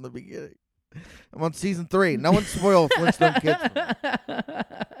watching it from the beginning. I'm on season 3. No one spoil Flintstone Kids for me.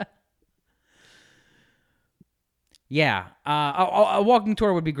 Yeah, a walking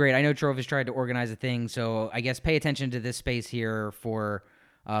tour would be great. I know Trove has tried to organize a thing, so I guess pay attention to this space here for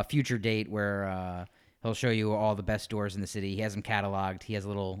a future date where he'll show you all the best doors in the city. He has them cataloged. He has a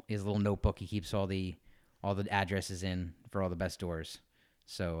little notebook. He keeps all the addresses in for all the best doors.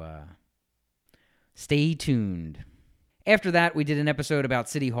 So Stay tuned. After that, we did an episode about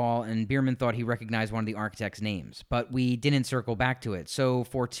City Hall, and Bierman thought he recognized one of the architects' names, but we didn't circle back to it. So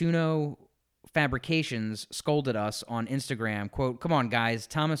Fortuno Fabrications scolded us on Instagram, quote, "Come on, guys,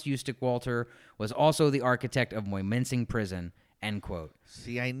 Thomas Eustace Walter was also the architect of Moymensing Prison," end quote.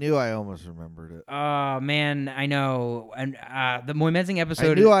 See, I knew I almost remembered it. Oh, man, I know. And the Moymensing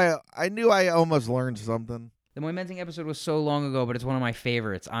episode... I knew I almost learned something. The Moymensing episode was so long ago, but it's one of my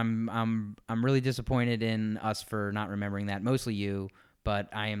favorites. I'm really disappointed in us for not remembering that. Mostly you, but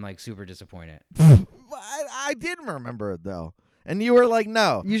I am like super disappointed. I did remember it though, and you were like,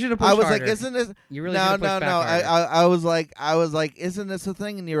 "No." You should have pushed I was harder. like, "Isn't this?" You really no, should have pushed no, no. back harder. I was like, "Isn't this a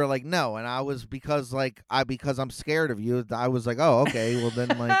thing?" And you were like, "No." And I was because I'm scared of you. I was like, "Oh, okay." Well,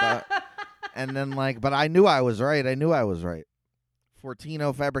 then and then but I knew I was right.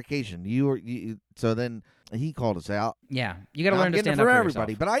 Fortino Fabrication. So then he called us out. Yeah, you got to Now learn I'm to getting stand it up for for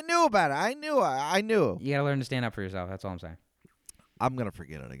everybody. yourself. But I knew about it. I knew. You got to learn to stand up for yourself. That's all I'm saying. I'm gonna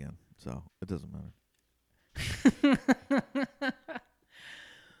forget it again, so it doesn't matter.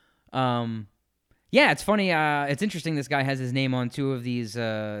 Yeah, it's funny. It's interesting. This guy has his name on two of these,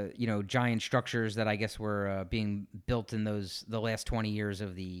 giant structures that I guess were being built in the last 20 years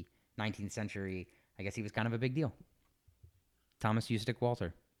of the 19th century. I guess he was kind of a big deal. Thomas Eustace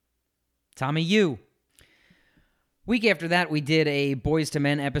Walter. Tommy U. Week after that, we did a Boys to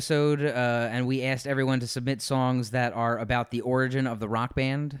Men episode, and we asked everyone to submit songs that are about the origin of the rock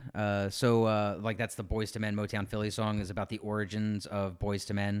band. That's the Boys to Men Motown Philly song is about the origins of Boys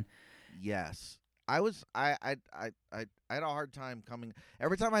to Men. Yes. I had a hard time coming.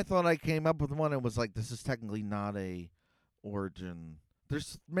 Every time I thought I came up with one, it was like, this is technically not a origin.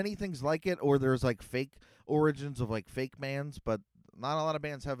 There's many things like it, or there's like fake origins of like fake bands, but not a lot of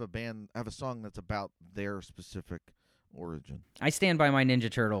bands have a song that's about their specific origin. I stand by my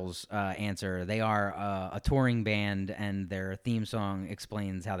Ninja Turtles answer. They are a touring band, and their theme song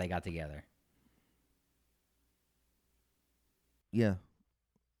explains how they got together. Yeah.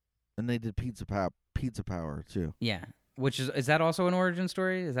 And they did Pizza Power too. Yeah. Which is that also an origin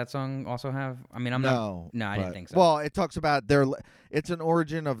story? Does that song also have? I mean, No, I didn't think so. Well, it talks about it's an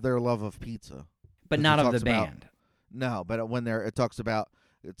origin of their love of pizza, but not of the band. No, but it talks about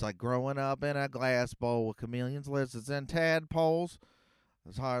it's like growing up in a glass bowl with chameleons, lizards, and tadpoles.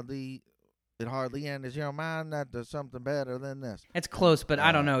 It hardly enters your mind that there's something better than this. It's close, but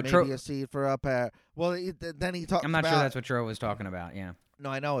I don't know. Maybe a seed for a pear. Well, then he talks. I'm not about, sure that's what Tro was talking about. Yeah. No,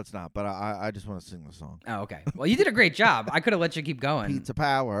 I know it's not, but I just want to sing the song. Oh, okay. Well, you did a great job. I could have let you keep going. Pizza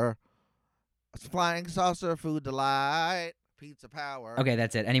Power, flying saucer, food delight. Pizza Power. Okay,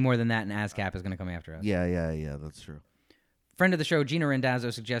 that's it. Any more than that, and ASCAP is going to come after us. Yeah. That's true. Friend of the show, Gina Randazzo,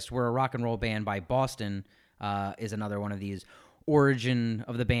 suggests We're a Rock and Roll Band by Boston is another one of these origin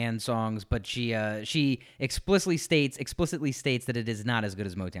of the band songs, but she explicitly states that it is not as good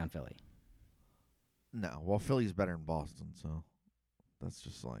as Motown Philly. No, well, Philly's better than Boston, so that's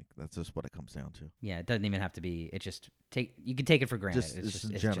just what it comes down to. Yeah, it doesn't even have to be. You can take it for granted. It just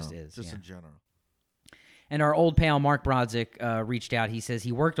is. Just in general. And our old pal Mark Brodzik reached out. He says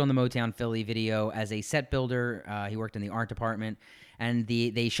he worked on the Motown Philly video as a set builder. He worked in the art department, and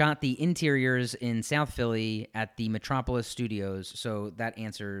they shot the interiors in South Philly at the Metropolis Studios. So that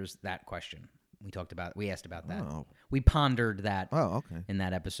answers that question. We asked about that. Oh. We pondered that. Oh, okay. In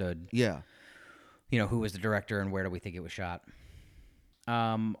that episode. Yeah. Who was the director and where do we think it was shot?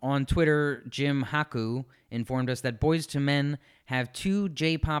 On Twitter, Jim Haku informed us that Boyz II Men have 2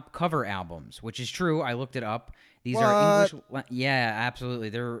 J-pop cover albums, which is true. I looked it up. These are English. Yeah, absolutely.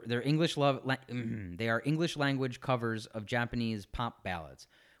 They're English they are English language covers of Japanese pop ballads,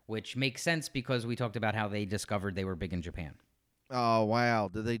 which makes sense because we talked about how they discovered they were big in Japan. Oh wow!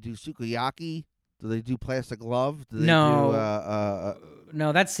 Did they do Sukiyaki? Do they do Plastic Love? Do they No.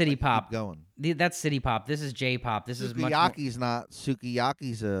 No, that's city pop. Keep going. That's city pop. This is J-pop. This is much more... Sukiyaki's not.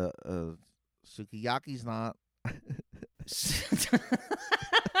 Sukiyaki's not.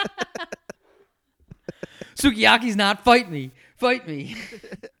 Sukiyaki's not. Fight me.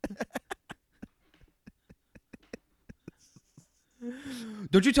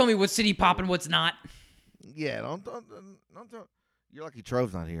 Don't you tell me what's city pop and what's not. Yeah, don't. You're lucky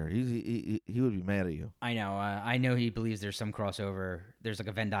Trove's not here. He would be mad at you. I know. I know he believes there's some crossover. There's like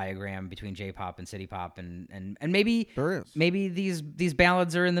a Venn diagram between J-pop and city pop, and maybe there is. Maybe these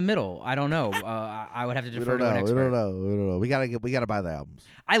ballads are in the middle. I don't know. I would have to defer to an expert. We don't know. We gotta buy the albums.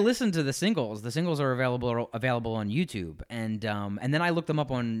 I listened to the singles. The singles are available on YouTube, and then I looked them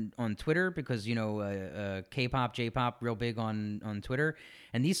up on Twitter because K-pop, J-pop, real big on Twitter,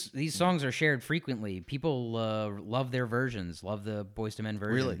 and these songs are shared frequently. People love their versions. Love the Boyz II Men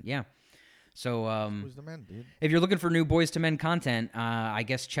version. Really? Yeah. So Boys to Men, dude. if you're looking for new Boys to Men content, I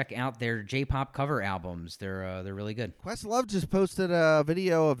guess check out their J-pop cover albums. They're really good. Questlove just posted a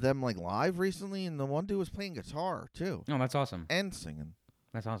video of them like live recently, and the one dude was playing guitar too Oh, that's awesome. and singing.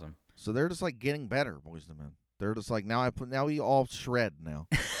 That's awesome. So they're just like getting better, Boys to Men. They're just like now we all shred now.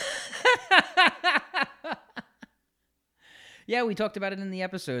 Yeah, we talked about it in the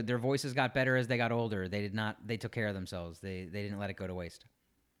episode. Their voices got better as they got older. They took care of themselves. They didn't let it go to waste.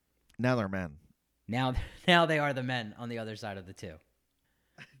 Now they're men. Now they are the men on the other side of the two.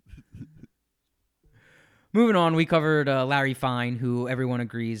 Moving on, we covered Larry Fine, who everyone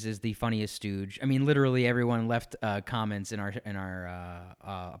agrees is the funniest stooge. I mean, literally everyone left comments in our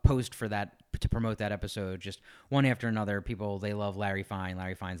post for that to promote that episode. Just one after another. People, they love Larry Fine.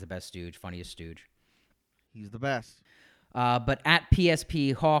 Larry Fine's the best stooge, funniest stooge. He's the best. But at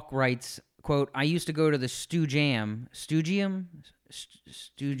PSP, Hawk writes, quote, I used to go to the Stoogium.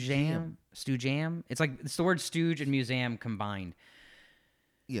 It's like, it's the word stooge and museum combined.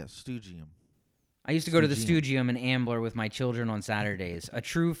 Yes, Stoogium. I used to go to the Stoogium in Ambler with my children on Saturdays. A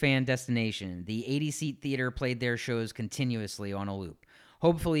true fan destination. The 80-seat theater played their shows continuously on a loop.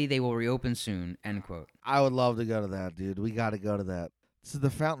 Hopefully they will reopen soon, end quote. I would love to go to that, dude. We got to go to that. This is the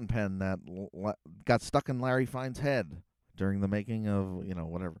fountain pen that got stuck in Larry Fine's head during the making of,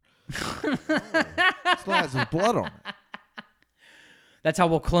 whatever. Still has his blood on it. That's how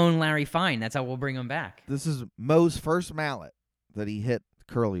we'll clone Larry Fine. That's how we'll bring him back. This is Moe's first mallet that he hit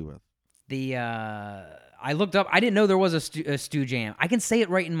Curly with. I looked up. I didn't know there was a Stoogium. I can say it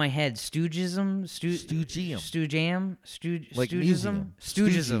right in my head. Stoogism? Stoogium. Stoogium? Like Stoogism? museum.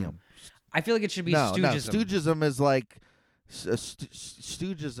 Stoogism. I feel like it should be No, Stoogism. Stoogism is like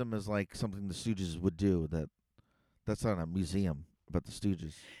Stoogism is like something the Stooges would do. That's not a museum, but the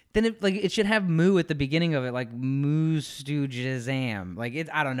Stooges. Then it should have moo at the beginning of it, like moo Stoogism. Like it.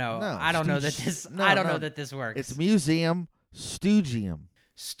 I don't know. No, I don't know that this. I don't know that this works. It's museum, Stoogium.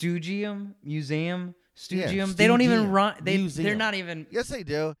 Stoogium, museum, Stoogium. Yeah, they don't even Stoogium. rhyme. They're Museum. not even. Yes, they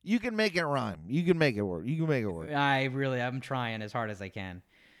do. You can make it rhyme. You can make it work. I'm trying as hard as I can.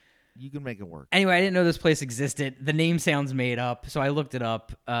 You can make it work. Anyway, I didn't know this place existed. The name sounds made up, so I looked it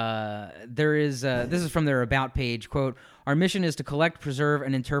up. This is from their About page, quote, our mission is to collect, preserve,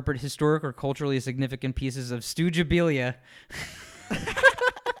 and interpret historic or culturally significant pieces of stoogeabilia.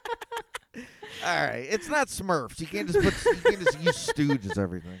 All right, it's not Smurfs. You can't just use Stooge as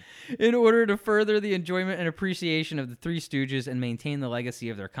everything. In order to further the enjoyment and appreciation of the Three Stooges and maintain the legacy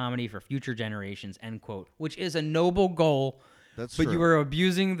of their comedy for future generations, end quote, which is a noble goal. That's but true. you are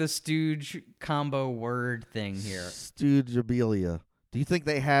abusing the stooge combo word thing here. Stoogeabilia. Do you think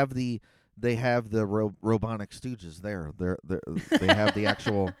they have the Robonic Stooges there? They have the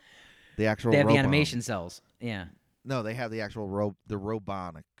actual They have Robon. the animation cells. Yeah. No, they have the actual the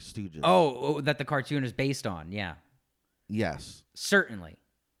Robonic Stooges. Oh, that the cartoon is based on. Yeah. Yes. Certainly.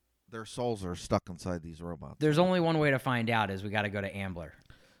 Their souls are stuck inside these robots. There's only one way to find out is we got to go to Ambler.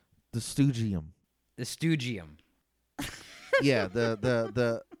 The Stoogium. The Stoogium. Yeah,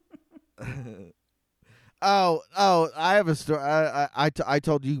 the Oh, I have a story. I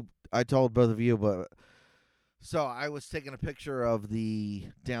told both of you, but so I was taking a picture of the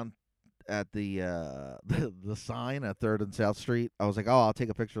down at the sign at 3rd and South Street. I was like, I'll take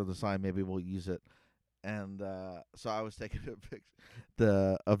a picture of the sign, maybe we'll use it. And so I was taking a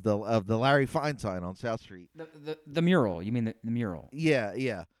picture of the Larry Fine sign on South Street. The mural. You mean the mural? Yeah.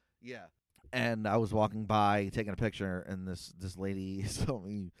 And I was walking by taking a picture, and this lady told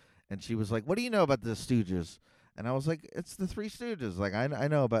me, and she was like, "What do you know about the Stooges?" And I was like, "It's the Three Stooges." Like I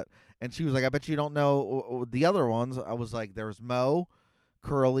know, but and she was like, "I bet you don't know the other ones." I was like, "There's Moe,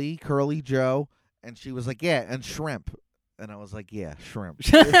 Curly Joe," and she was like, "Yeah, and Shrimp." And I was like, "Yeah, Shrimp."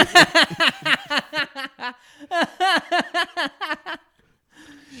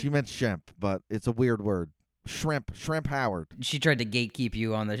 She meant shrimp, but it's a weird word. Shrimp Howard. She tried to gatekeep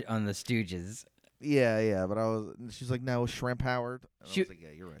you on the Stooges. Yeah, but she's like, no, Shrimp Howard. And I was like, yeah,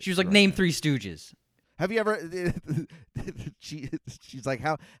 you're right. She was like, right. name 3 Stooges. Have you ever? She's like,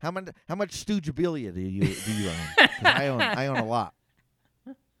 how much Stoogeabilia do you own? 'Cause I own a lot.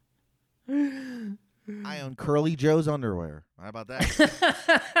 I own Curly Joe's underwear. How about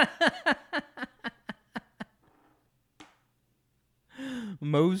that?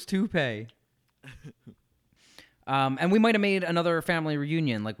 Moe's toupee. And we might have made another family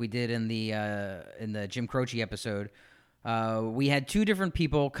reunion like we did in the Jim Croce episode. We had 2 different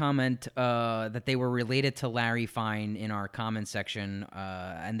people comment that they were related to Larry Fine in our comment section,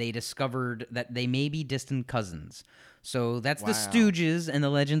 and they discovered that they may be distant cousins. So that's the Stooges and the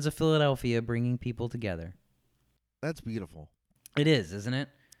Legends of Philadelphia bringing people together. That's beautiful. It is, isn't it?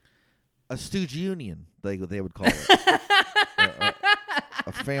 A stooge union, they would call it.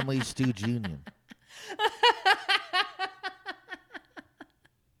 a family stooge union.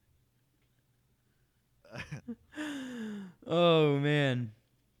 Oh man.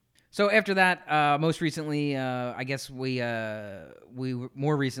 So after that, most recently, I guess we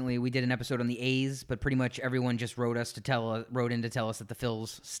more recently we did an episode on the A's, but pretty much everyone just wrote in to tell us that the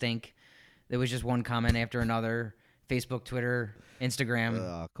Phils stink. There was just one comment after another. Facebook, Twitter,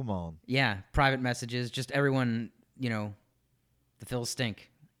 Instagram. Come on. Yeah, private messages. Just everyone, the Phils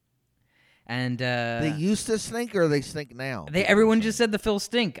stink. And they used to stink, or they stink now? Everyone just said the Phils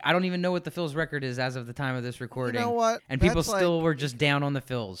stink. I don't even know what the Phils record is as of the time of this recording. You know what? And people still were just down on the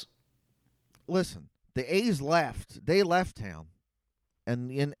Phils. Listen, the A's left. They left town, and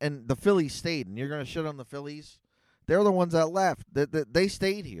the Phillies stayed. And you're going to shit on the Phillies? They're the ones that left. They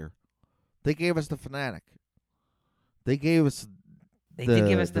stayed here. They gave us the Fanatic. They gave us. They did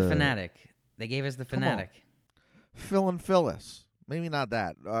give us the Fanatic. They gave us the Fanatic. Phil and Phyllis. Maybe not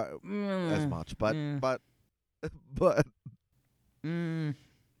that as much, but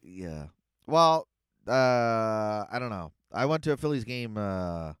yeah. Well, I don't know. I went to a Phillies game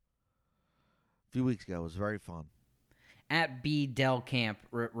a few weeks ago. It was very fun. At B. Del Camp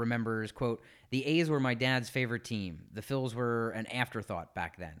remembers, quote, "The A's were my dad's favorite team. The Phils were an afterthought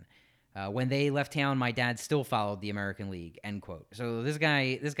back then. When they left town, my dad still followed the American League," end quote. So this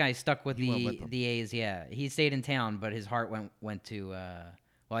guy stuck with the A's. Yeah, he stayed in town, but his heart went to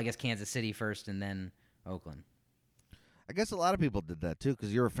I guess Kansas City first, and then Oakland. I guess a lot of people did that too,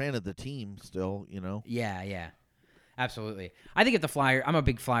 because you're a fan of the team still, Yeah, absolutely. I think if the Flyers, I'm a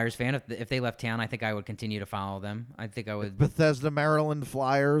big Flyers fan. If they left town, I think I would continue to follow them. I think I would. Bethesda, Maryland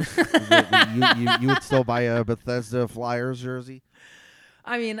Flyers. you would still buy a Bethesda Flyers jersey?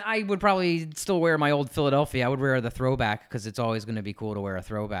 I mean, I would probably still wear my old Philadelphia. I would wear the throwback because it's always going to be cool to wear a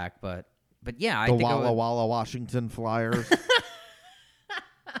throwback. But yeah, I think Walla Walla Washington Flyers.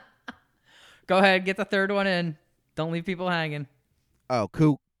 Go ahead, get the third one in. Don't leave people hanging. Oh,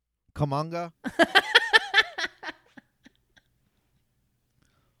 Kamanga.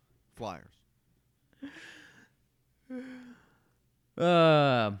 Flyers.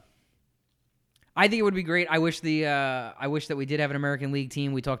 I think it would be great. I wish that we did have an American League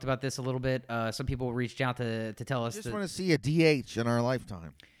team. We talked about this a little bit. Some people reached out to tell us. I just want to see a DH in our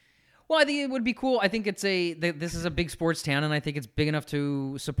lifetime. Well, I think it would be cool. I think this is a big sports town, and I think it's big enough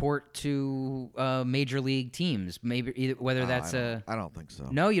to support two major league teams. Maybe whether that's I don't think so.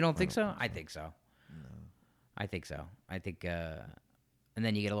 No, you don't think so? I think so. No. I think so. I think, and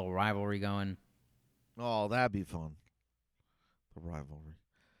then you get a little rivalry going. Oh, that'd be fun. The rivalry.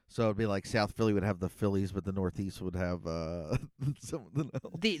 So it'd be like South Philly would have the Phillies, but the Northeast would have something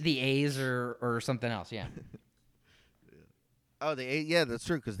else. The A's or something else, yeah. Oh, the A's, yeah, that's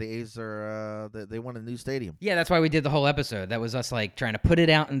true, because the A's are they won a new stadium. Yeah, that's why we did the whole episode. That was us like trying to put it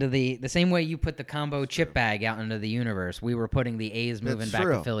out into the same way you put the combo chip bag out into the universe. We were putting the A's moving back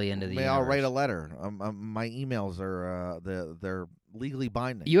to Philly into the universe. I'll write a letter. My emails are they're legally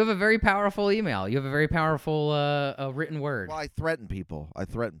binding. You have a very powerful email. You have a very powerful written word. Well, I threaten people.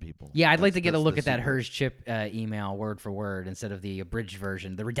 Yeah, I'd like to get a look at that Hers chip email word for word instead of the abridged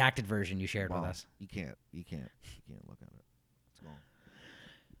version, the redacted version you shared with us. You can't look at it.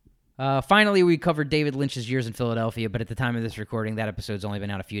 Finally, we covered David Lynch's years in Philadelphia, but at the time of this recording, that episode's only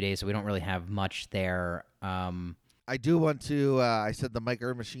been out a few days, so we don't really have much there. I do want to. I said the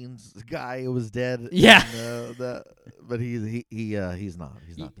Micro Machines guy was dead. Yeah, but he's not.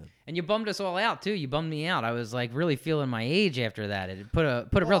 He's not dead. And you bummed us all out too. You bummed me out. I was like really feeling my age after that. It put a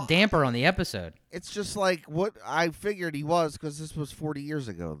real damper on the episode. It's just like what I figured he was, because this was 40 years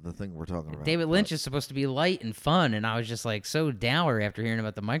ago. The thing we're talking about. David Lynch is supposed to be light and fun, and I was just like so dour after hearing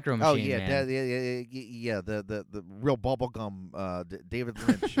about the Micro Machine. Oh yeah, man. Yeah. The real bubblegum David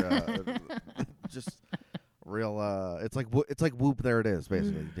Lynch. Just real. It's like Whoop. There it is.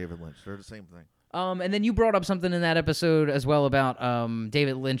 Basically, David Lynch. They're the same thing. And then you brought up something in that episode as well about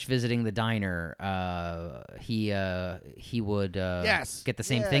David Lynch visiting the diner. He would get the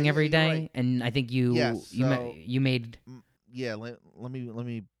same thing every day, right. And I think you made. Yeah, let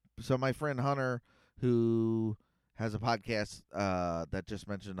me. So my friend Hunter, who has a podcast that just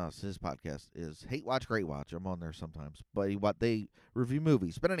mentioned us, his podcast is Hate Watch, Great Watch. I'm on there sometimes, but they review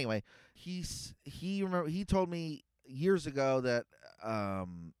movies. But anyway, he told me years ago that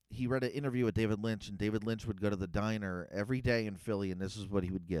he read an interview with David Lynch, and David Lynch would go to the diner every day in Philly, and this is what he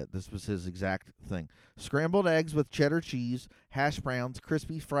would get. This was his exact thing: scrambled eggs with cheddar cheese, hash browns,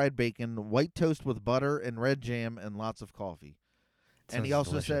 crispy fried bacon, white toast with butter and red jam, and lots of coffee. And he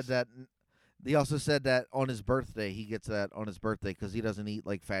also said that He also said that on his birthday, he gets that on his birthday because he doesn't eat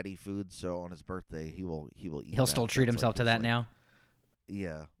like fatty foods. So on his birthday, he will eat. He'll still treat himself to that now.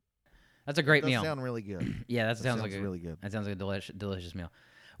 Yeah, that's a great does meal. Sound really good. Yeah, that sounds like really good. That sounds like a delicious meal.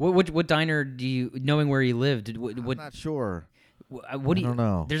 What diner do you, knowing where you lived? I'm not sure. What do you? I don't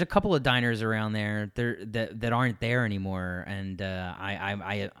know. There's a couple of diners around there that aren't there anymore, and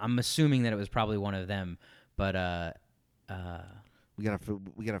I'm assuming that it was probably one of them. But we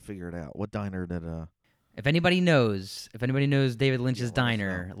gotta figure it out. What diner did if anybody knows David Lynch's let us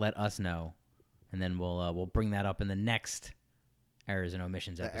diner, let us know, and then we'll bring that up in the next Errors and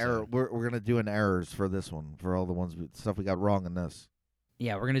Omissions episode. We're gonna do an errors for this one, for all the stuff we got wrong in this.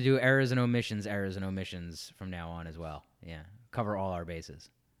 Yeah, we're gonna do errors and omissions from now on as well. Yeah, cover all our bases.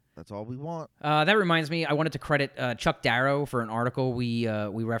 That's all we want. That reminds me, I wanted to credit Chuck Darrow for an article we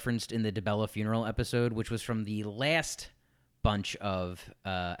referenced in the DeBella funeral episode, which was from the last bunch of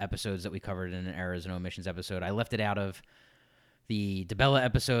episodes that we covered in an errors and omissions episode. I left it out of the DeBella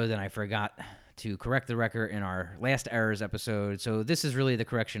episode, and I forgot to correct the record in our last errors episode. So this is really the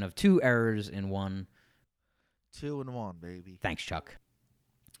correction of 2 errors in 1. 2 in 1, baby. Thanks, Chuck.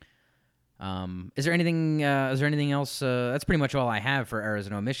 Is there anything else? That's pretty much all I have for errors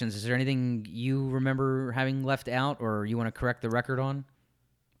and omissions. Is there anything you remember having left out, or you want to correct the record on?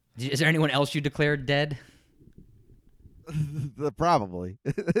 Is there anyone else you declared dead? Probably.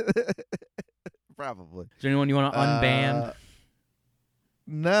 Probably. Is there anyone you want to unban?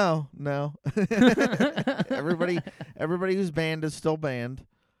 No. Everybody who's banned is still banned.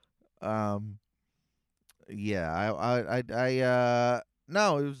 Yeah,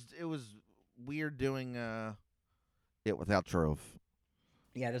 no, it was weird doing it without Trove.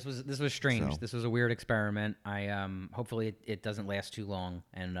 Yeah, this was strange. So. This was a weird experiment. Hopefully it doesn't last too long,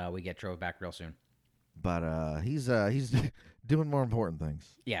 and we get Trove back real soon. But he's doing more important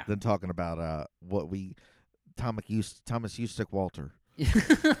things. Yeah. Than talking about Thomas Ustick Walter.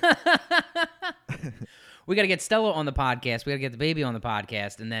 We got to get Stella on the podcast. We got to get the baby on the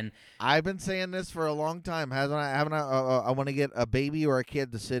podcast, and then I've been saying this for a long time. Haven't I? I want to get a baby or a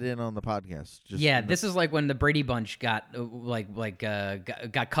kid to sit in on the podcast. This is like when the Brady Bunch got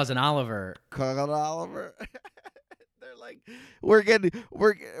got cousin Oliver. Cousin Oliver. They're like, we're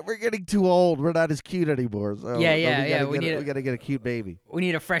getting too old. We're not as cute anymore. So we got to get a cute baby. We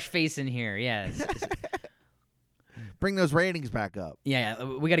need a fresh face in here. Yeah. Bring those ratings back up. Yeah,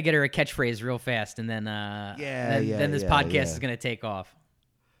 we got to get her a catchphrase real fast, and then then this podcast is gonna take off.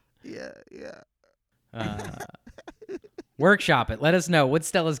 Yeah. Workshop it. Let us know what's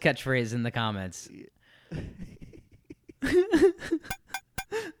Stella's catchphrase in the comments.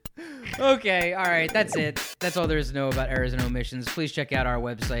 Okay, all right, that's it. That's all there is to know about errors and omissions. Please check out our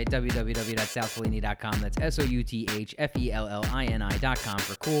website, www.southfellini.com. That's SOUTHFELLINI.com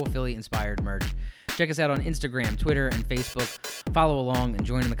for cool Philly-inspired merch. Check us out on Instagram, Twitter, and Facebook. Follow along and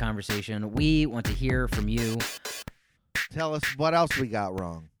join in the conversation. We want to hear from you. Tell us what else we got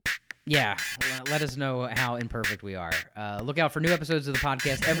wrong. Yeah, let us know how imperfect we are. Look out for new episodes of the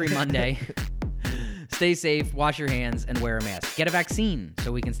podcast every Monday. Stay safe, wash your hands, and wear a mask. Get a vaccine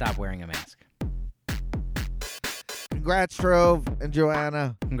so we can stop wearing a mask. Congrats, Trove and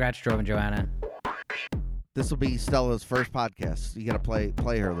Joanna. Congrats, Trove and Joanna. This will be Stella's first podcast. You got to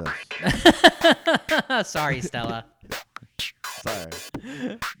play her this. Sorry, Stella. Sorry.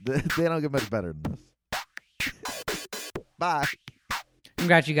 They don't get much better than this. Bye.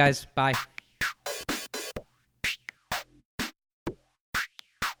 Congrats, you guys. Bye.